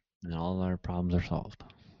right, and all our problems are solved.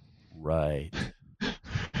 Right.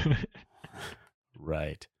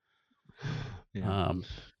 Right. Yeah.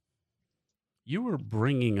 You were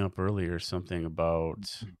bringing up earlier something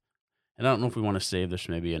about, and I don't know if we want to save this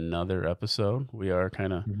for maybe another episode. We are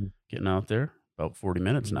kind of getting out there, about 40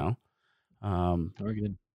 minutes now. We're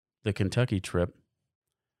good. The Kentucky trip,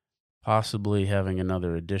 possibly having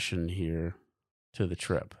another addition here to the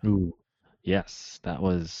trip. Ooh, yes, that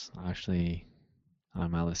was actually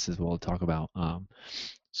on my list as well to talk about.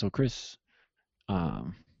 So Chris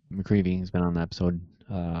McCreevy has been on the episode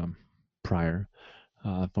prior,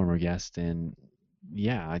 former guest, and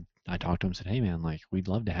yeah, I talked to him, said, hey man, like we'd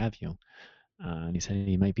love to have you, and he said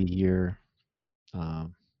he might be here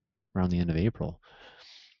around the end of April,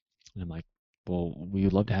 and I'm like, well, we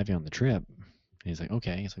would love to have you on the trip. And he's like,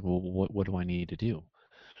 okay. He's like, well, what do I need to do?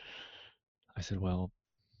 I said, well,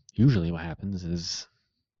 usually what happens is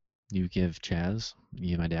you give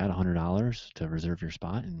my dad $100 to reserve your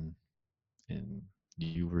spot, and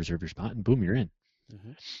you reserve your spot, and boom, you're in.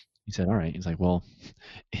 He said, all right. He's like, well,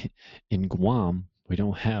 in Guam, we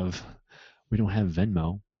don't have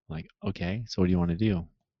Venmo. I'm like, okay, so what do you want to do?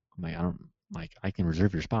 I'm like, I can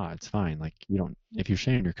reserve your spot. It's fine. Like, you don't, if you're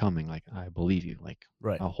saying you're coming, like, I believe you. Like,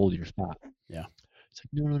 right, I'll hold your spot. Yeah. It's like,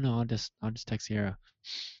 no. I'll just text Sierra.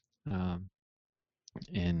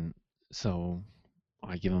 And so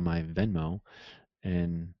I give him my Venmo,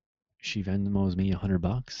 and she Venmos me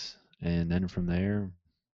 $100, and then from there,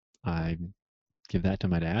 I give that to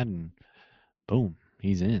my dad, and boom,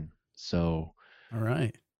 he's in. So, all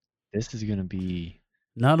right, this is gonna be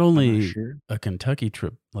not only a Kentucky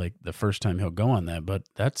trip, like the first time he'll go on that, but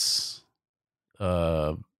that's,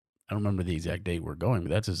 I don't remember the exact date we're going, but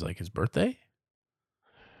that's his birthday.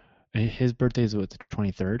 His birthday is what, the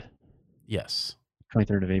 23rd? Yes.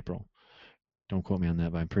 23rd of April. Don't quote me on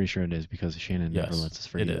that, but I'm pretty sure it is because Shannon never lets us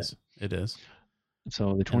forget it. It is.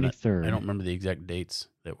 So the 23rd. I don't remember the exact dates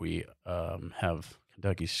that we have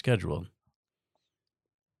Kentucky scheduled.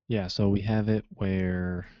 Yeah, so we have it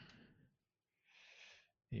where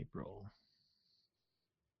April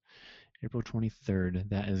 23rd,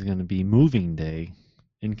 that is going to be moving day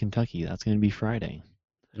in Kentucky. That's going to be Friday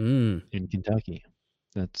in Kentucky.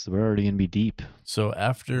 We're already going to be deep. So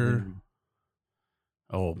after,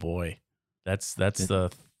 oh boy, that's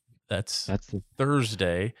the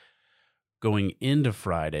Thursday going into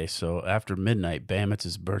Friday. So after midnight, bam, it's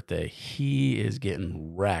his birthday. He is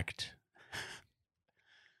getting wrecked.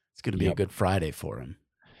 It's going to be a good Friday for him.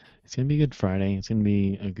 It's going to be a good Friday. It's going to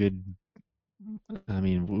be a good, I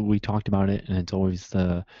mean, we talked about it, and it's always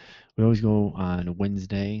we always go on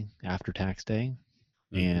Wednesday after tax day.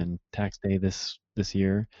 And tax day this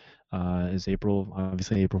year is obviously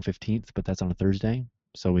April 15th, but that's on a Thursday.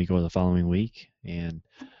 So we go the following week, and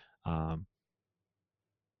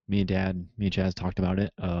me and Chaz talked about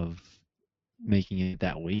it of making it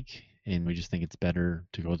that week, and we just think it's better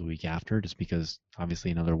to go the week after, just because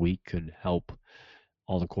obviously another week could help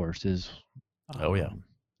all the courses.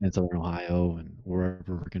 In Southern Ohio and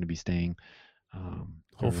wherever we're going to be staying.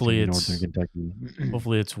 Hopefully it's Northern Kentucky.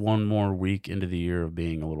 Hopefully it's one more week into the year of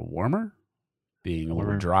being a little warmer, being a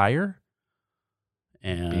little drier,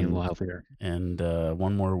 and being a little healthier. And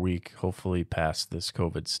one more week, hopefully, past this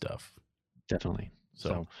COVID stuff. Definitely.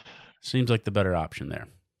 So seems like the better option there.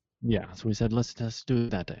 Yeah. So we said, let's do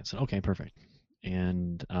it that day. I said, okay, perfect.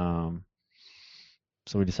 And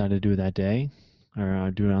so we decided to do it that day.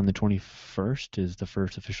 Or do it on the 21st is the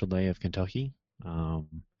first official day of Kentucky.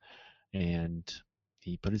 And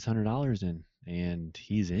he put his $100 in, and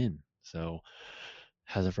he's in. So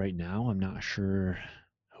as of right now, I'm not sure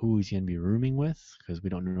who he's going to be rooming with, because we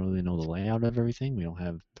don't really know the layout of everything. We don't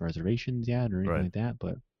have the reservations yet or anything like that.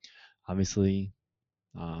 But obviously,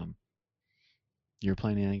 you're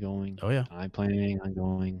planning on going. Oh yeah, I'm planning on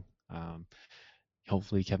going.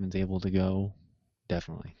 Hopefully, Kevin's able to go.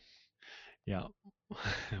 Definitely. Yeah.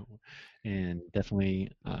 And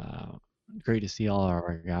definitely great to see all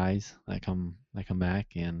our guys that come back,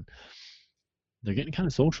 and they're getting kind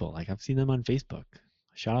of social. Like, I've seen them on Facebook.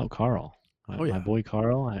 Shout out Carl. My boy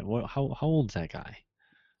Carl. How old's that guy?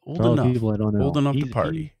 Old enough. People I don't know. Old enough to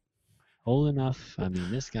party. Old enough. I mean,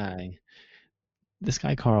 this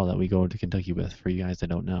guy Carl that we go to Kentucky with, for you guys that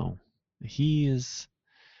don't know, he is,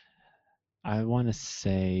 I want to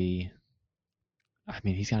say, I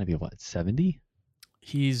mean, he's got to be what, 70?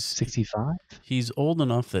 He's 65. He's old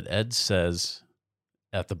enough that Ed says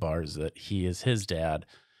at the bars that he is his dad,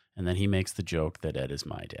 and then he makes the joke that Ed is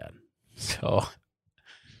my dad. So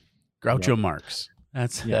Groucho Marx.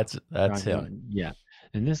 That's him. Yeah.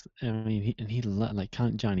 And this, I mean, he like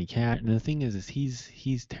Johnny Cat. And the thing is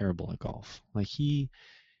he's terrible at golf. Like he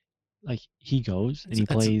goes and he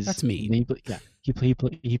plays. That's me. He plays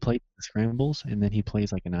the scrambles, and then he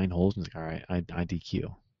plays like a 9 holes, and he's like, all right, I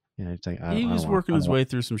DQ. And it's like, he was working his way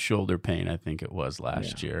through some shoulder pain, I think it was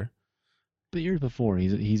last year. But years before,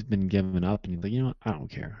 he's been giving up, and he's like, you know what, I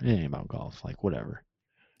don't care. It ain't about golf. Like, whatever.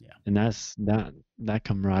 Yeah. And that's that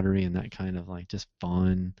camaraderie and that kind of like just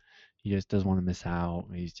fun. He just doesn't want to miss out.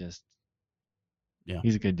 He's just,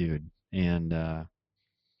 he's a good dude. And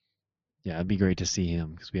it'd be great to see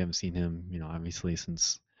him, because we haven't seen him, obviously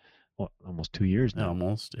since almost 2 years now.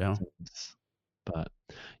 Almost, yeah. But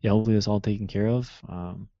hopefully it's all taken care of.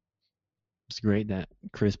 It's great that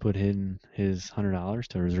Chris put in his $100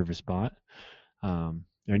 to reserve a spot.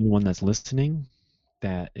 Anyone that's listening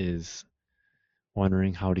that is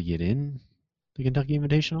wondering how to get in the Kentucky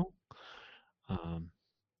Invitational,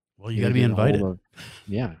 well, you got to be invited.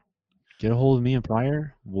 Get a hold of me and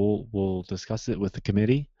Pryor. We'll discuss it with the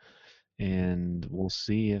committee, and we'll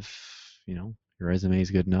see if your resume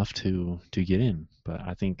is good enough to get in. But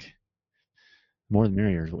I think more than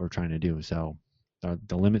merrier is what we're trying to do. So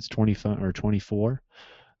the limit's 25 or 24.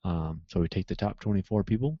 So we take the top 24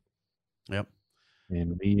 people. Yep.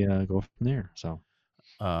 And we go from there. So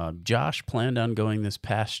Josh planned on going this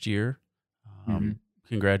past year.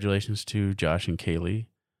 Congratulations to Josh and Kaylee.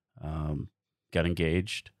 Got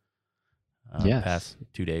engaged past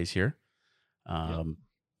 2 days here.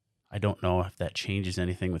 I don't know if that changes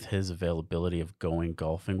anything with his availability of going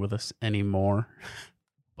golfing with us anymore,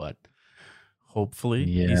 but hopefully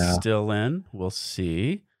he's still in. We'll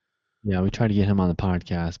see. Yeah, we tried to get him on the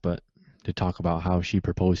podcast, but to talk about how she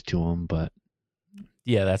proposed to him, but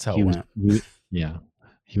that's how it went.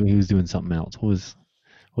 He was doing something else. What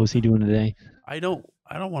What was he doing today? I don't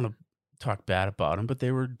want to talk bad about him, but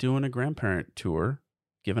they were doing a grandparent tour,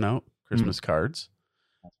 giving out Christmas cards.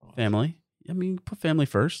 Family. I mean, put family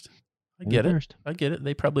first. I get it. I get it.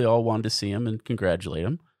 They probably all wanted to see him and congratulate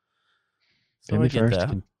him. So family first,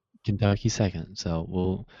 Kentucky second.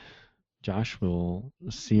 So Josh, we'll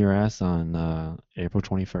see your ass on April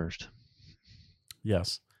 21st.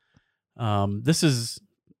 Yes. This is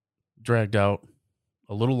dragged out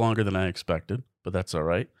a little longer than I expected, but that's all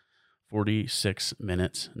right. 46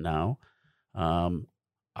 minutes now.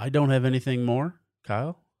 I don't have anything more,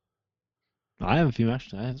 Kyle. I have a few.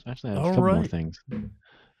 Actually, I have a couple more things.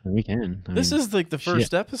 We can. This is like the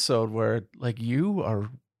first episode where like you are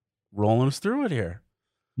rolling us through it here.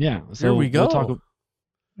 Yeah. So here we go.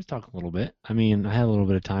 Let's talk a little bit. I mean, I had a little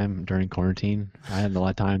bit of time during quarantine. I had a lot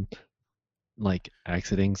of time like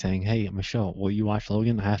exiting, saying, "Hey, Michelle, will you watch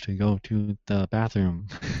Logan? I have to go to the bathroom."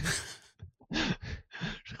 What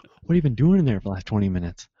have you been doing in there for the last 20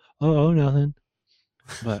 minutes? Oh, nothing.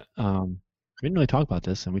 But we didn't really talk about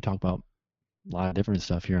this, and we talked about a lot of different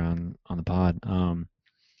stuff here on the pod.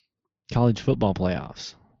 College football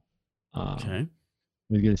playoffs. Okay.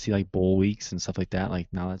 We're going to see like bowl weeks and stuff like that. Like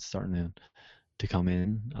now that's starting to come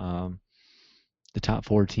in. The top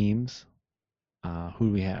 4 teams. Who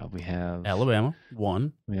do we have? We have Alabama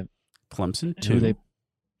 1. We have Clemson 2.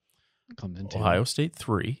 Clemson 2. Ohio State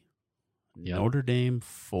 3. Yep. Notre Dame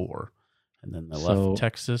 4. And then they left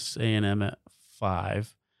Texas A&M at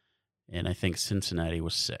 5. And I think Cincinnati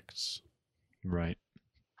was 6. Right.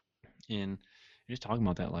 And you're just talking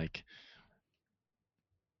about that, like,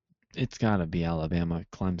 it's got to be Alabama,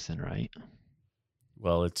 Clemson, right?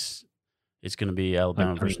 Well, it's going to be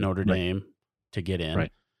Alabama versus Notre Dame to get in,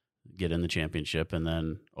 get in the championship, and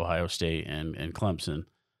then Ohio State and Clemson.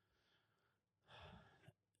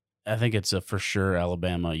 I think it's a for sure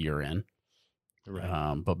Alabama you're in.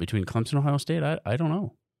 Right. But between Clemson and Ohio State, I don't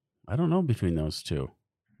know. I don't know between those two.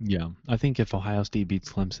 Yeah, I think if Ohio State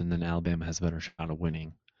beats Clemson, then Alabama has a better shot of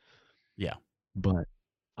winning. Yeah. But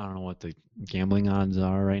I don't know what the gambling odds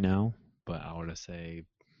are right now, but I would say,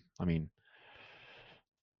 I mean,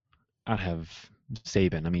 I'd have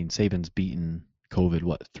Saban. I mean, Saban's beaten COVID,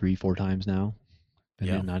 3-4 times now?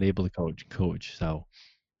 And not able to coach. So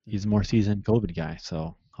he's a more seasoned COVID guy.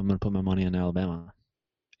 So I'm going to put my money on Alabama.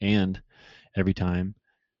 And every time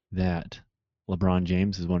that LeBron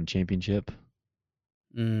James has won a championship,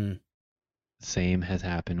 same has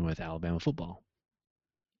happened with Alabama football.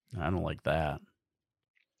 I don't like that.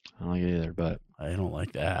 I don't like it either, but I don't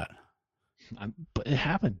like that. But it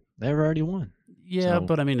happened. They already won. Yeah,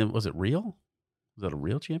 but I mean, was it real? Was that a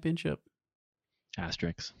real championship?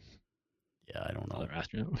 Asterisks. Yeah, I don't know.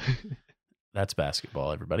 Asterisk. That's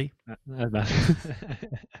basketball, everybody. Like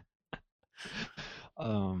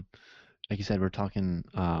you said, we're talking.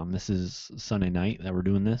 This is Sunday night that we're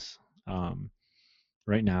doing this.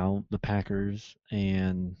 Right now, the Packers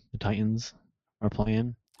and the Titans are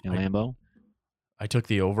playing in Lambeau. I took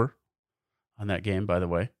the over on that game, by the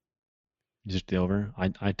way. You took the over?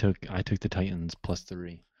 I took the Titans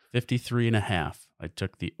 +3. 53.5. I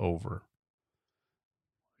took the over.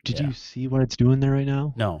 Did you see what it's doing there right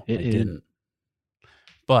now? No, I didn't.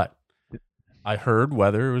 But I heard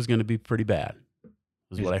weather was going to be pretty bad.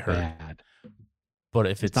 Is what I heard. Bad. But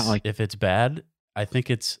if it's bad, I think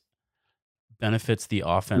it's benefits the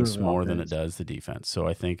offense more than it does the defense. So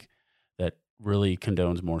I think that really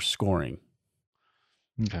condones more scoring.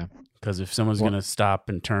 Okay. Because if someone's going to stop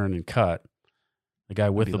and turn and cut, the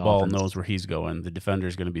guy with the ball knows where he's going. The defender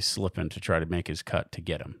is going to be slipping to try to make his cut to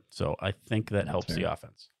get him. So I think that helps the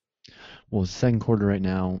offense. Well, it's the second quarter right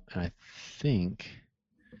now, and I think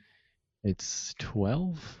it's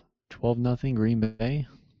 12-0 Green Bay.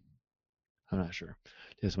 I'm not sure.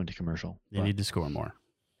 They just went to commercial. They need to score more.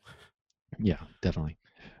 Yeah, definitely.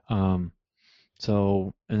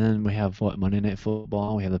 So, and then we have Monday Night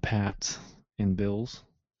Football. We have the Pats and Bills.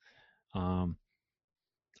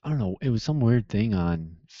 I don't know. It was some weird thing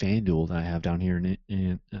on FanDuel that I have down here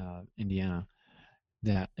in Indiana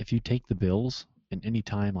that if you take the Bills and any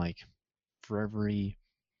time, like for every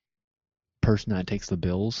person that takes the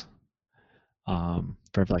Bills, for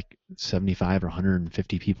every like 75 or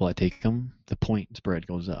 150 people that take them, the point spread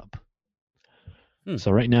goes up.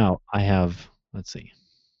 So right now I have, let's see.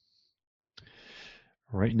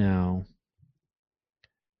 Right now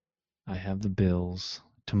I have the Bills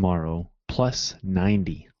tomorrow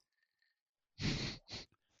 +90.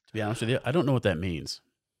 To be honest with you, I don't know what that means.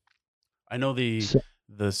 I know the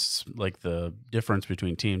difference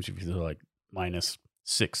between teams. If you're like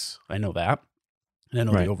 -6, I know that, and I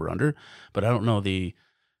know the over/under, but I don't know the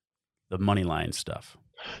money line stuff.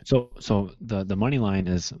 So the money line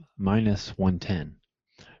is minus 110.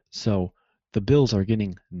 So the Bills are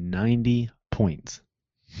getting 90 points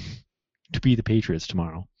to beat the Patriots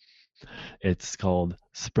tomorrow. It's called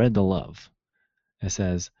Spread the Love. It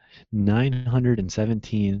says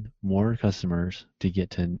 917 more customers to get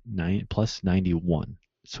to plus 91.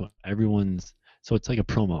 So it's like a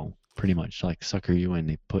promo pretty much, like sucker you in,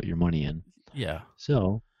 they put your money in. Yeah.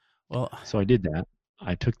 So I did that.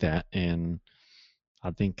 I took that and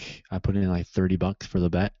I think I put in like $30 for the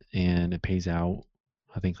bet and it pays out,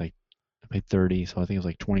 I think like I paid 30, so I think it was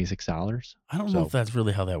like $26. I don't know if that's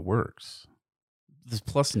really how that works. This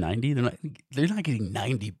plus 90, they're not getting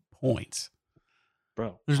 90 points.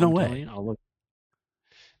 Bro, there's no way. I'll look.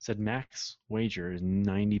 It said max wager is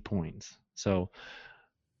 90 points. So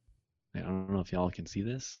I don't know if y'all can see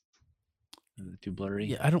this. Too blurry.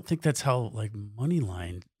 Yeah, I don't think that's how like money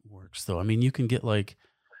line works though. I mean, you can get like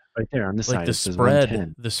right there on this like side. The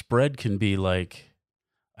spread. The spread can be like,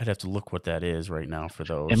 I'd have to look what that is right now for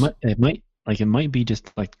those. It might be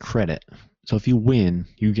just like credit. So if you win,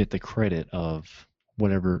 you get the credit of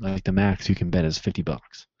whatever. Like the max you can bet is $50.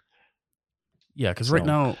 Yeah, because right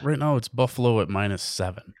now it's Buffalo at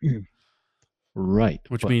 -7. Right.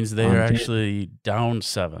 Which means they are actually down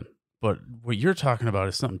 7. But what you're talking about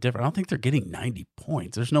is something different. I don't think they're getting 90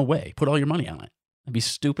 points. There's no way. Put all your money on it. It'd be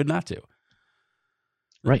stupid not to.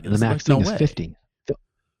 Right. The max thing is 50. The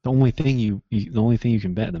only thing you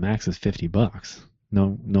can bet the max is $50.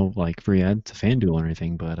 No like free ads to FanDuel or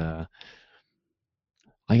anything, but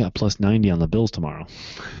I got plus 90 on the Bills tomorrow.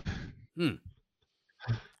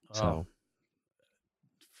 So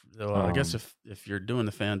I guess if you're doing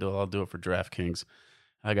the FanDuel, I'll do it for DraftKings.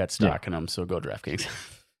 I got stock in them, so go DraftKings.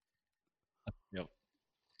 Yep.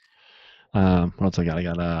 What else I got? I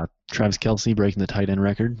got Travis Kelce breaking the tight end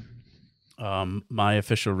record. My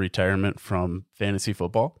official retirement from fantasy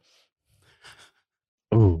football.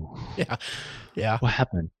 Oh. Yeah. What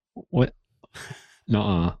happened? What?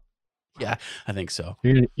 Nuh-uh. Yeah, I think so.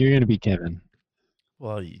 You're gonna be Kevin.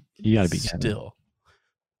 Well, you gotta be Kevin. Still.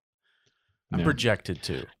 I'm projected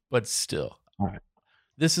to, but still. All right.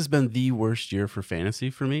 This has been the worst year for fantasy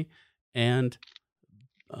for me, and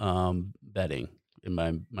betting in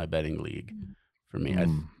my betting league for me. I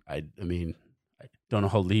mean, I don't know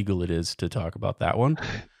how legal it is to talk about that one,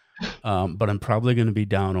 but I'm probably going to be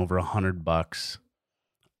down over $100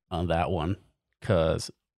 on that one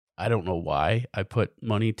because I don't know why I put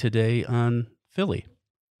money today on Philly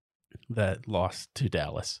that lost to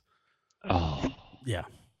Dallas. Oh, yeah.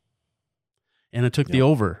 And I took the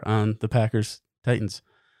over on the Packers Titans.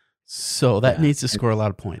 So that needs to score a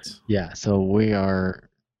lot of points. Yeah. So we are,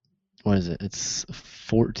 what is it? It's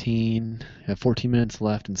 14 minutes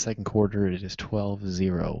left in the second quarter. It is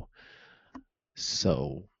 12-0.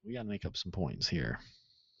 So we got to make up some points here.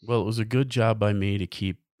 Well, it was a good job by me to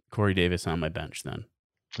keep Corey Davis on my bench then.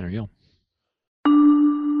 There you go.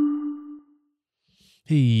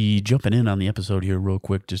 Hey, jumping in on the episode here real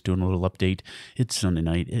quick, just doing a little update. It's Sunday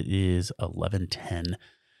night. It is 11:10.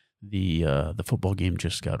 The football game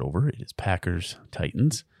just got over. It is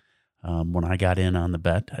Packers-Titans. When I got in on the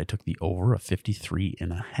bet, I took the over of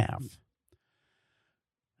 53.5.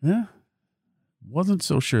 Yeah, wasn't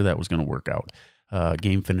so sure that was going to work out.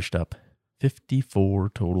 Game finished up 54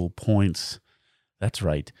 total points. That's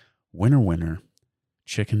right. Winner,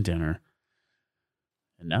 chicken dinner.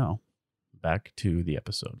 And now, back to the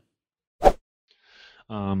episode.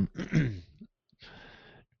 One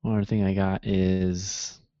other thing I got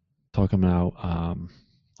is talking about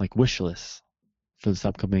like wish lists for this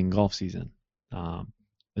upcoming golf season. Is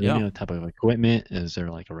there any type of equipment? Is there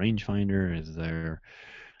like a rangefinder? Is there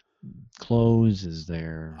clothes? Is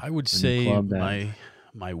there? I would say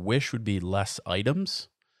my wish would be less items,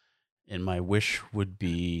 and my wish would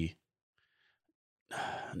be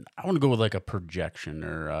I want to go with like a projection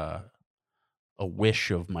or a wish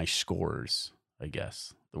of my scores, I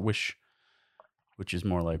guess. The wish, which is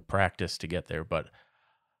more like practice to get there. But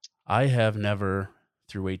I have never,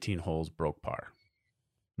 through 18 holes, broke par.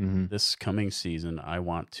 Mm-hmm. This coming season, I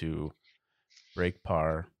want to break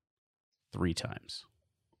par 3 times.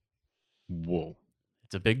 Whoa.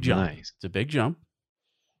 It's a big jump. Nice. It's a big jump,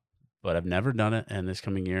 but I've never done it. And this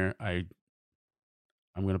coming year, I'm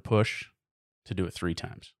going to push to do it 3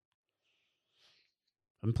 times.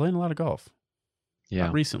 I've been playing a lot of golf. Yeah.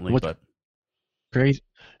 Not recently, but crazy.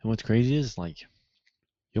 And what's crazy is like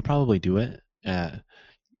you'll probably do it.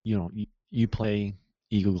 You play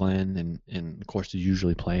Eagle Glen and of course you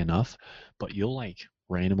usually play enough, but you'll like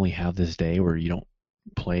randomly have this day where you don't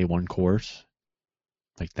play one course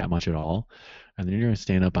like that much at all, and then you're gonna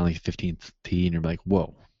stand up on like 15th tee and you're like,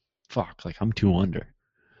 whoa, fuck, like I'm 2 under.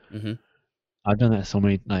 Mm-hmm. I've done that so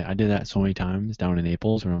many. Like, I did that so many times down in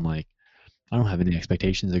Naples, where I'm like, I don't have any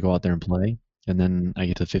expectations to go out there and play, and then I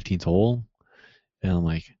get to the 15th hole, and I'm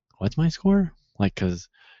like, what's my score? Like, because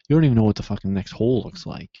you don't even know what the fucking next hole looks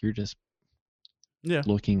like. You're just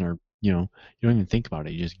looking, or you don't even think about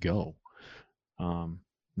it. You just go. And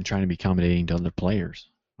trying to be accommodating to other players.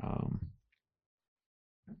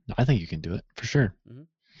 I think you can do it for sure. Mm-hmm.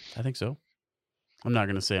 I think so. I'm not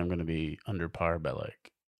going to say I'm going to be under par by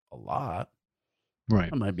like a lot. Right.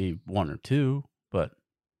 I might be 1 or 2, but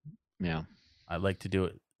yeah, I'd like to do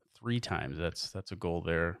it 3 times. That's a goal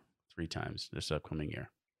there. 3 times this upcoming year.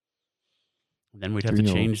 And then we'd have to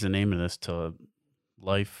change the name of this to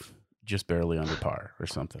Life Just Barely Under Par or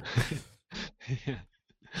something.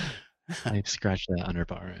 I scratched that under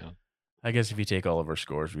par. Yeah. I guess if you take all of our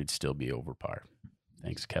scores, we'd still be over par.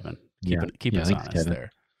 Thanks, Kevin. Keep us thanks, honest Kevin.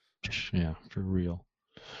 there. Yeah, for real.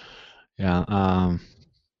 Yeah.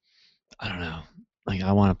 I don't know. Like,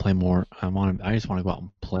 I want to play more. I just want to go out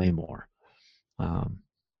and play more.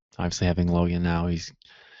 Obviously, having Logan now, he's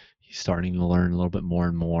starting to learn a little bit more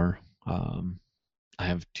and more. I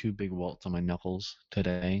have 2 big welts on my knuckles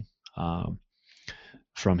today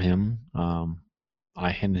from him. I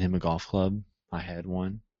handed him a golf club. I had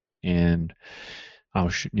one, and I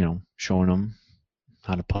was showing him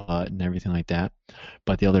how to putt and everything like that.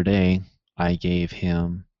 But the other day, I gave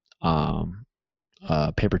him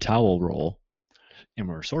a paper towel roll, and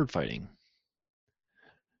we were sword fighting.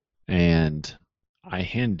 And I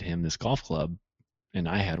handed him this golf club, and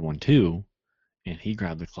I had one too, and he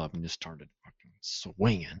grabbed the club and just started fucking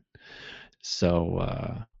swinging.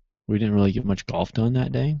 So we didn't really get much golf done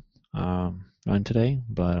that day, on today,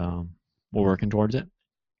 but we're working towards it.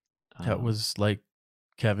 That was like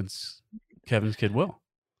Kevin's kid Will.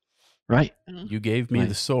 Right. You gave me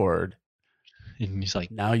the sword, and he's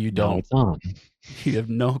like, now you don't. It's on. You have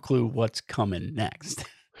no clue what's coming next.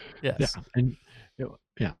 Yes.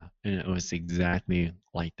 Yeah, and it was exactly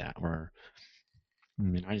like that. Where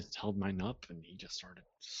I just held mine up, and he just started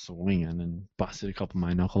swinging and busted a couple of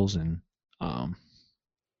my knuckles, and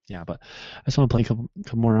yeah. But I just want to play a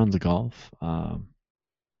couple more rounds of golf.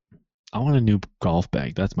 I want a new golf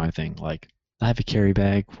bag. That's my thing. Like, I have a carry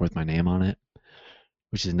bag with my name on it,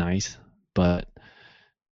 which is nice, but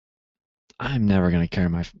I'm never gonna carry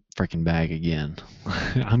my freaking bag again.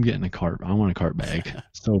 I'm getting a cart. I want a cart bag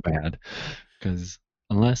so bad, because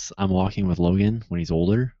unless I'm walking with Logan when he's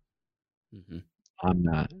older, mm-hmm. I'm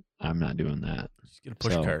not doing that. Just get a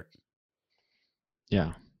push cart. Yeah.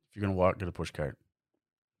 If you're gonna walk, get a push cart.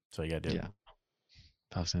 That's all you gotta do. Yeah.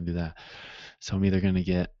 I was gonna do that. So I'm either gonna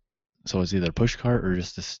get. So it's either a push cart or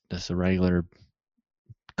just a regular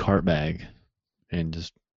cart bag, and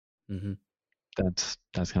just. Mm-hmm. That's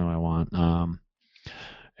kind of what I want.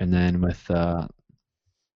 And then with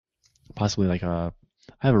possibly like I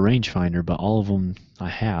have a rangefinder, but all of them I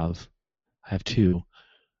have 2.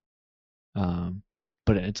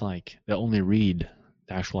 But it's like they only read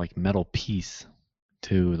the actual like metal piece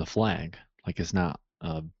to the flag. Like, it's not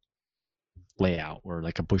a layout or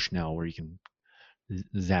like a Bushnell where you can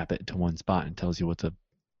zap it to one spot and tells you what the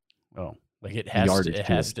like it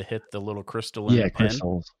has to hit the little crystal in the pin.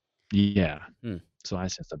 Crystals. Yeah. So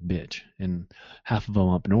that's just a bitch. And half of them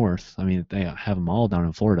up north, I mean, they have them all down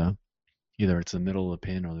in Florida. Either it's the middle of the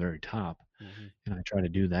pin or the very top. Mm-hmm. And I try to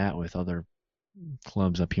do that with other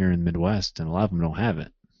clubs up here in the Midwest, and a lot of them don't have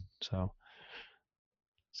it. So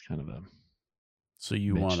it's kind of a. So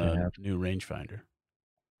you want a new rangefinder?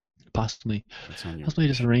 Possibly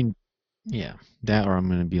just a range. Yeah, that, or I'm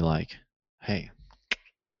going to be like, hey,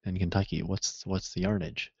 in Kentucky, what's the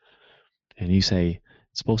yardage? And you say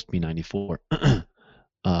it's supposed to be 94,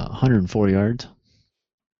 104 yards,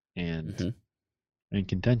 and in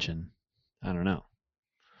contention. I don't know.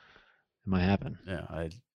 It might happen. Yeah,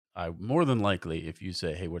 I more than likely, if you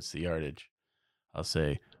say, hey, what's the yardage? I'll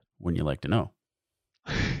say, wouldn't you like to know?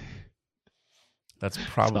 That's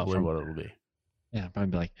probably what it'll be. Yeah,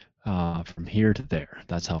 probably like from here to there.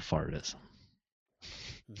 That's how far it is.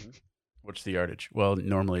 Mm-hmm. What's the yardage? Well,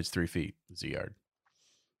 normally it's 3 feet. It's a yard.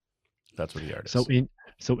 That's what a yard is.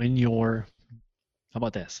 So in your, how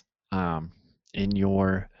about this? In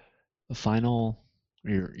your final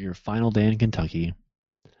day in Kentucky,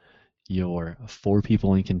 your 4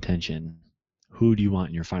 people in contention, who do you want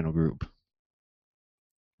in your final group?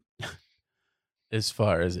 As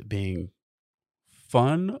far as it being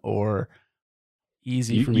fun or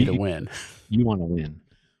easy for me to win? You want to win.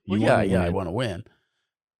 I want to win.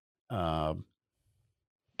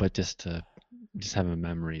 But just having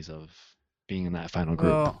memories of being in that final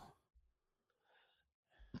group.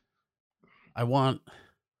 I want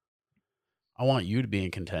I want you to be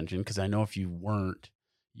in contention because I know if you weren't,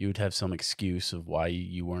 you'd have some excuse of why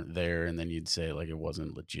you weren't there, and then you'd say like it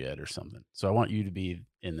wasn't legit or something. So I want you to be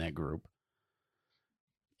in that group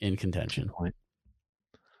in contention. Good point.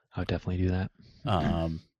 I would definitely do that.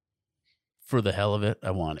 For the hell of it,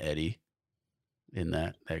 I want Eddie in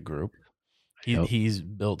that group. He's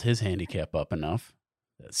built his handicap up enough.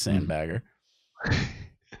 That sandbagger.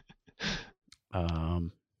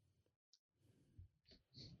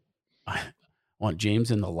 I want James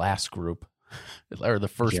in the last group, or the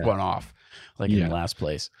first one off, like in last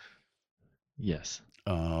place. Yes.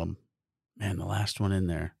 Man, the last one in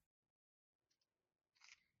there.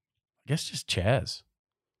 I guess just Chaz.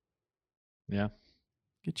 Yeah.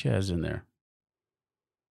 Get Chaz in there.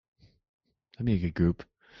 That'd be a good group.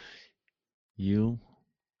 You,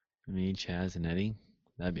 me, Chaz, and Eddie.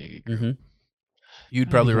 That'd be a good group. Mm-hmm. You'd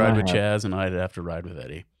probably ride with Chaz, and I'd have to ride with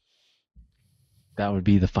Eddie. That would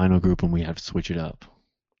be the final group when we have to switch it up.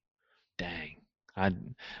 Dang. I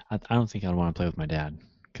don't think I'd want to play with my dad,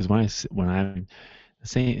 because when I'm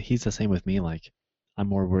saying he's the same with me. Like, I'm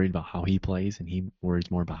more worried about how he plays, and he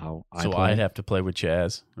worries more about how I play. So I'd have to play with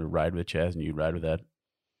Chaz, or ride with Chaz, and you'd ride with Ed.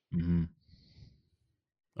 Mm-hmm.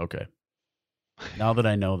 Okay. Now that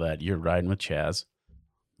I know that, you're riding with Chaz,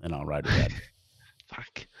 and I'll ride with Ed.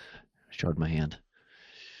 Fuck. I showed my hand.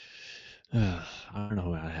 I don't know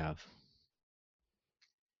who I'd have.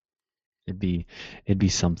 It'd be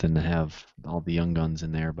something to have all the young guns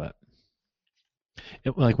in there, but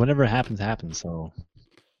like whatever happens. So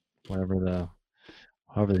however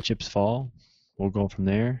the chips fall, we'll go from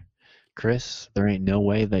there. Chris, there ain't no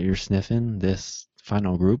way that you're sniffing this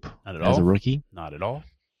final group as a rookie. Not at all.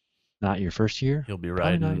 Not your first year. He'll be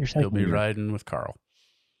riding. He'll be riding with Carl.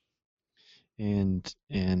 And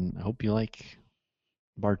I hope you like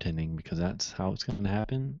bartending, because that's how it's going to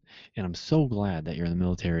happen. And I'm so glad that you're in the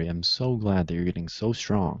military. I'm so glad that you're getting so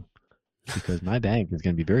strong, because my bag is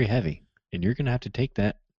going to be very heavy, and you're going to have to take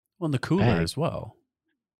that. Well, and the cooler as well.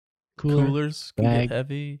 Coolers can get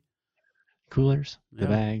heavy. Coolers, the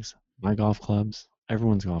bags, my golf clubs,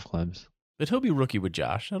 everyone's golf clubs. But he'll be rookie with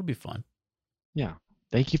Josh. That'll be fun. Yeah.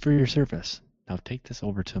 Thank you for your service. Now take this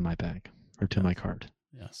over to my bag, or to my cart.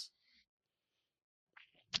 Yes.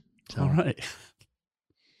 So, all right.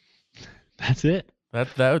 That's it.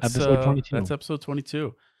 That's episode 22. That's episode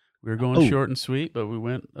 22. We were going short and sweet, but we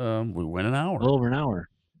went an hour. A little over an hour.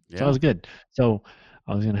 Yeah. So that was good. So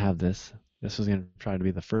I was gonna have this. This was gonna try to be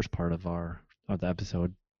the first part of the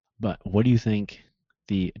episode. But what do you think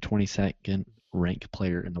the 22nd ranked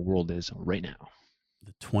player in the world is right now?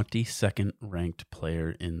 The 22nd ranked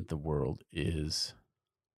player in the world is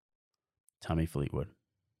Tommy Fleetwood.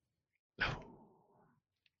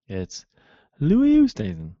 It's Louis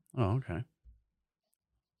Oosthuizen. Oh, okay.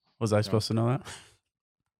 Was I supposed to know that?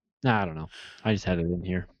 Nah, I don't know. I just had it in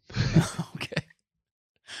here. Okay.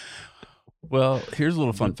 Well, here's a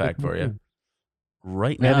little fun fact for you.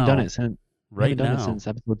 We haven't done it since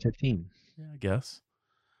episode 15. Yeah, I guess.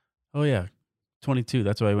 Oh yeah, 22.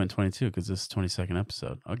 That's why I went 22, because this is 22nd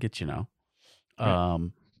episode. I'll get you now. Yeah.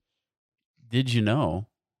 Did you know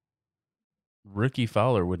Rickie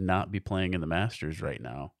Fowler would not be playing in the Masters right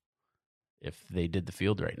now if they did the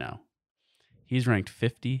field right now? He's ranked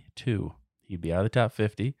 52. He'd be out of the top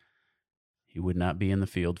 50. He would not be in the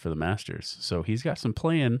field for the Masters. So he's got some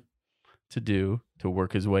playing to do to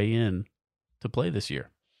work his way in to play this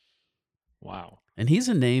year. Wow. And he's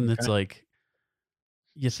a name that's like,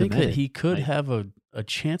 you think that he could have a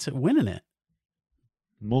chance at winning it.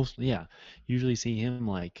 Usually see him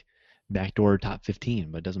like backdoor top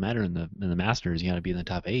 15, but it doesn't matter in the Masters. You got to be in the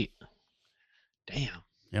top 8. Damn.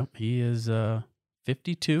 Yep. He is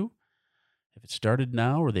 52. If it started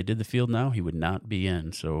now or they did the field now, he would not be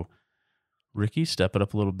in. So, Rickie, step it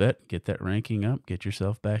up a little bit. Get that ranking up. Get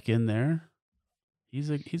yourself back in there. He's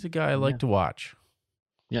a guy I like to watch.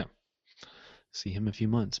 Yeah. See him in a few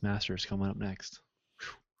months. Masters coming up next.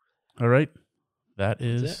 All right. That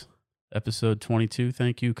is episode 22.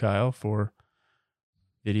 Thank you, Kyle, for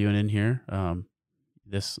videoing in here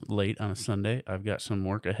this late on a Sunday. I've got some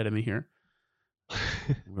work ahead of me here.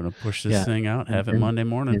 We're going to push this thing out, have it Monday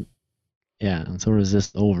morning. And so is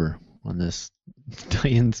this over on this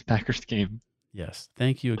Titans-Packers game. Yes.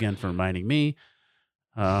 Thank you again for reminding me.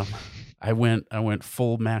 I went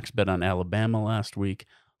full max bet on Alabama last week.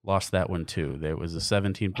 Lost that one too. There was a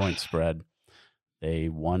 17-point spread. They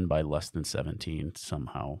won by less than 17.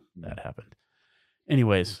 Somehow that happened.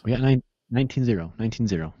 Anyways. We got 19-0.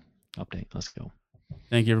 19-0. Update. Let's go.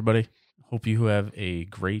 Thank you, everybody. Hope you have a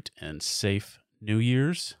great and safe New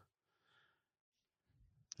Year's.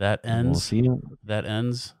 That ends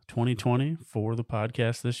 2020 for the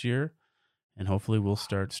podcast this year. and hopefully we'll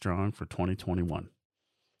start strong for 2021.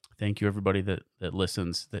 Thank you, everybody that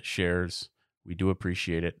listens, that shares. We do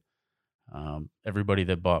appreciate it. Everybody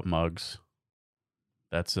that bought mugs,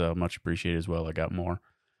 that's much appreciated as well. I got more.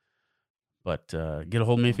 But get a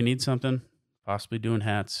hold of me if you need something. Possibly doing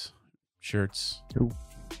hats, shirts. Cool.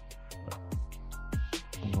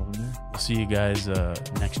 We'll see you guys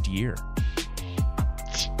next year.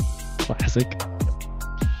 Classic.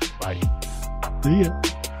 Bye. See ya.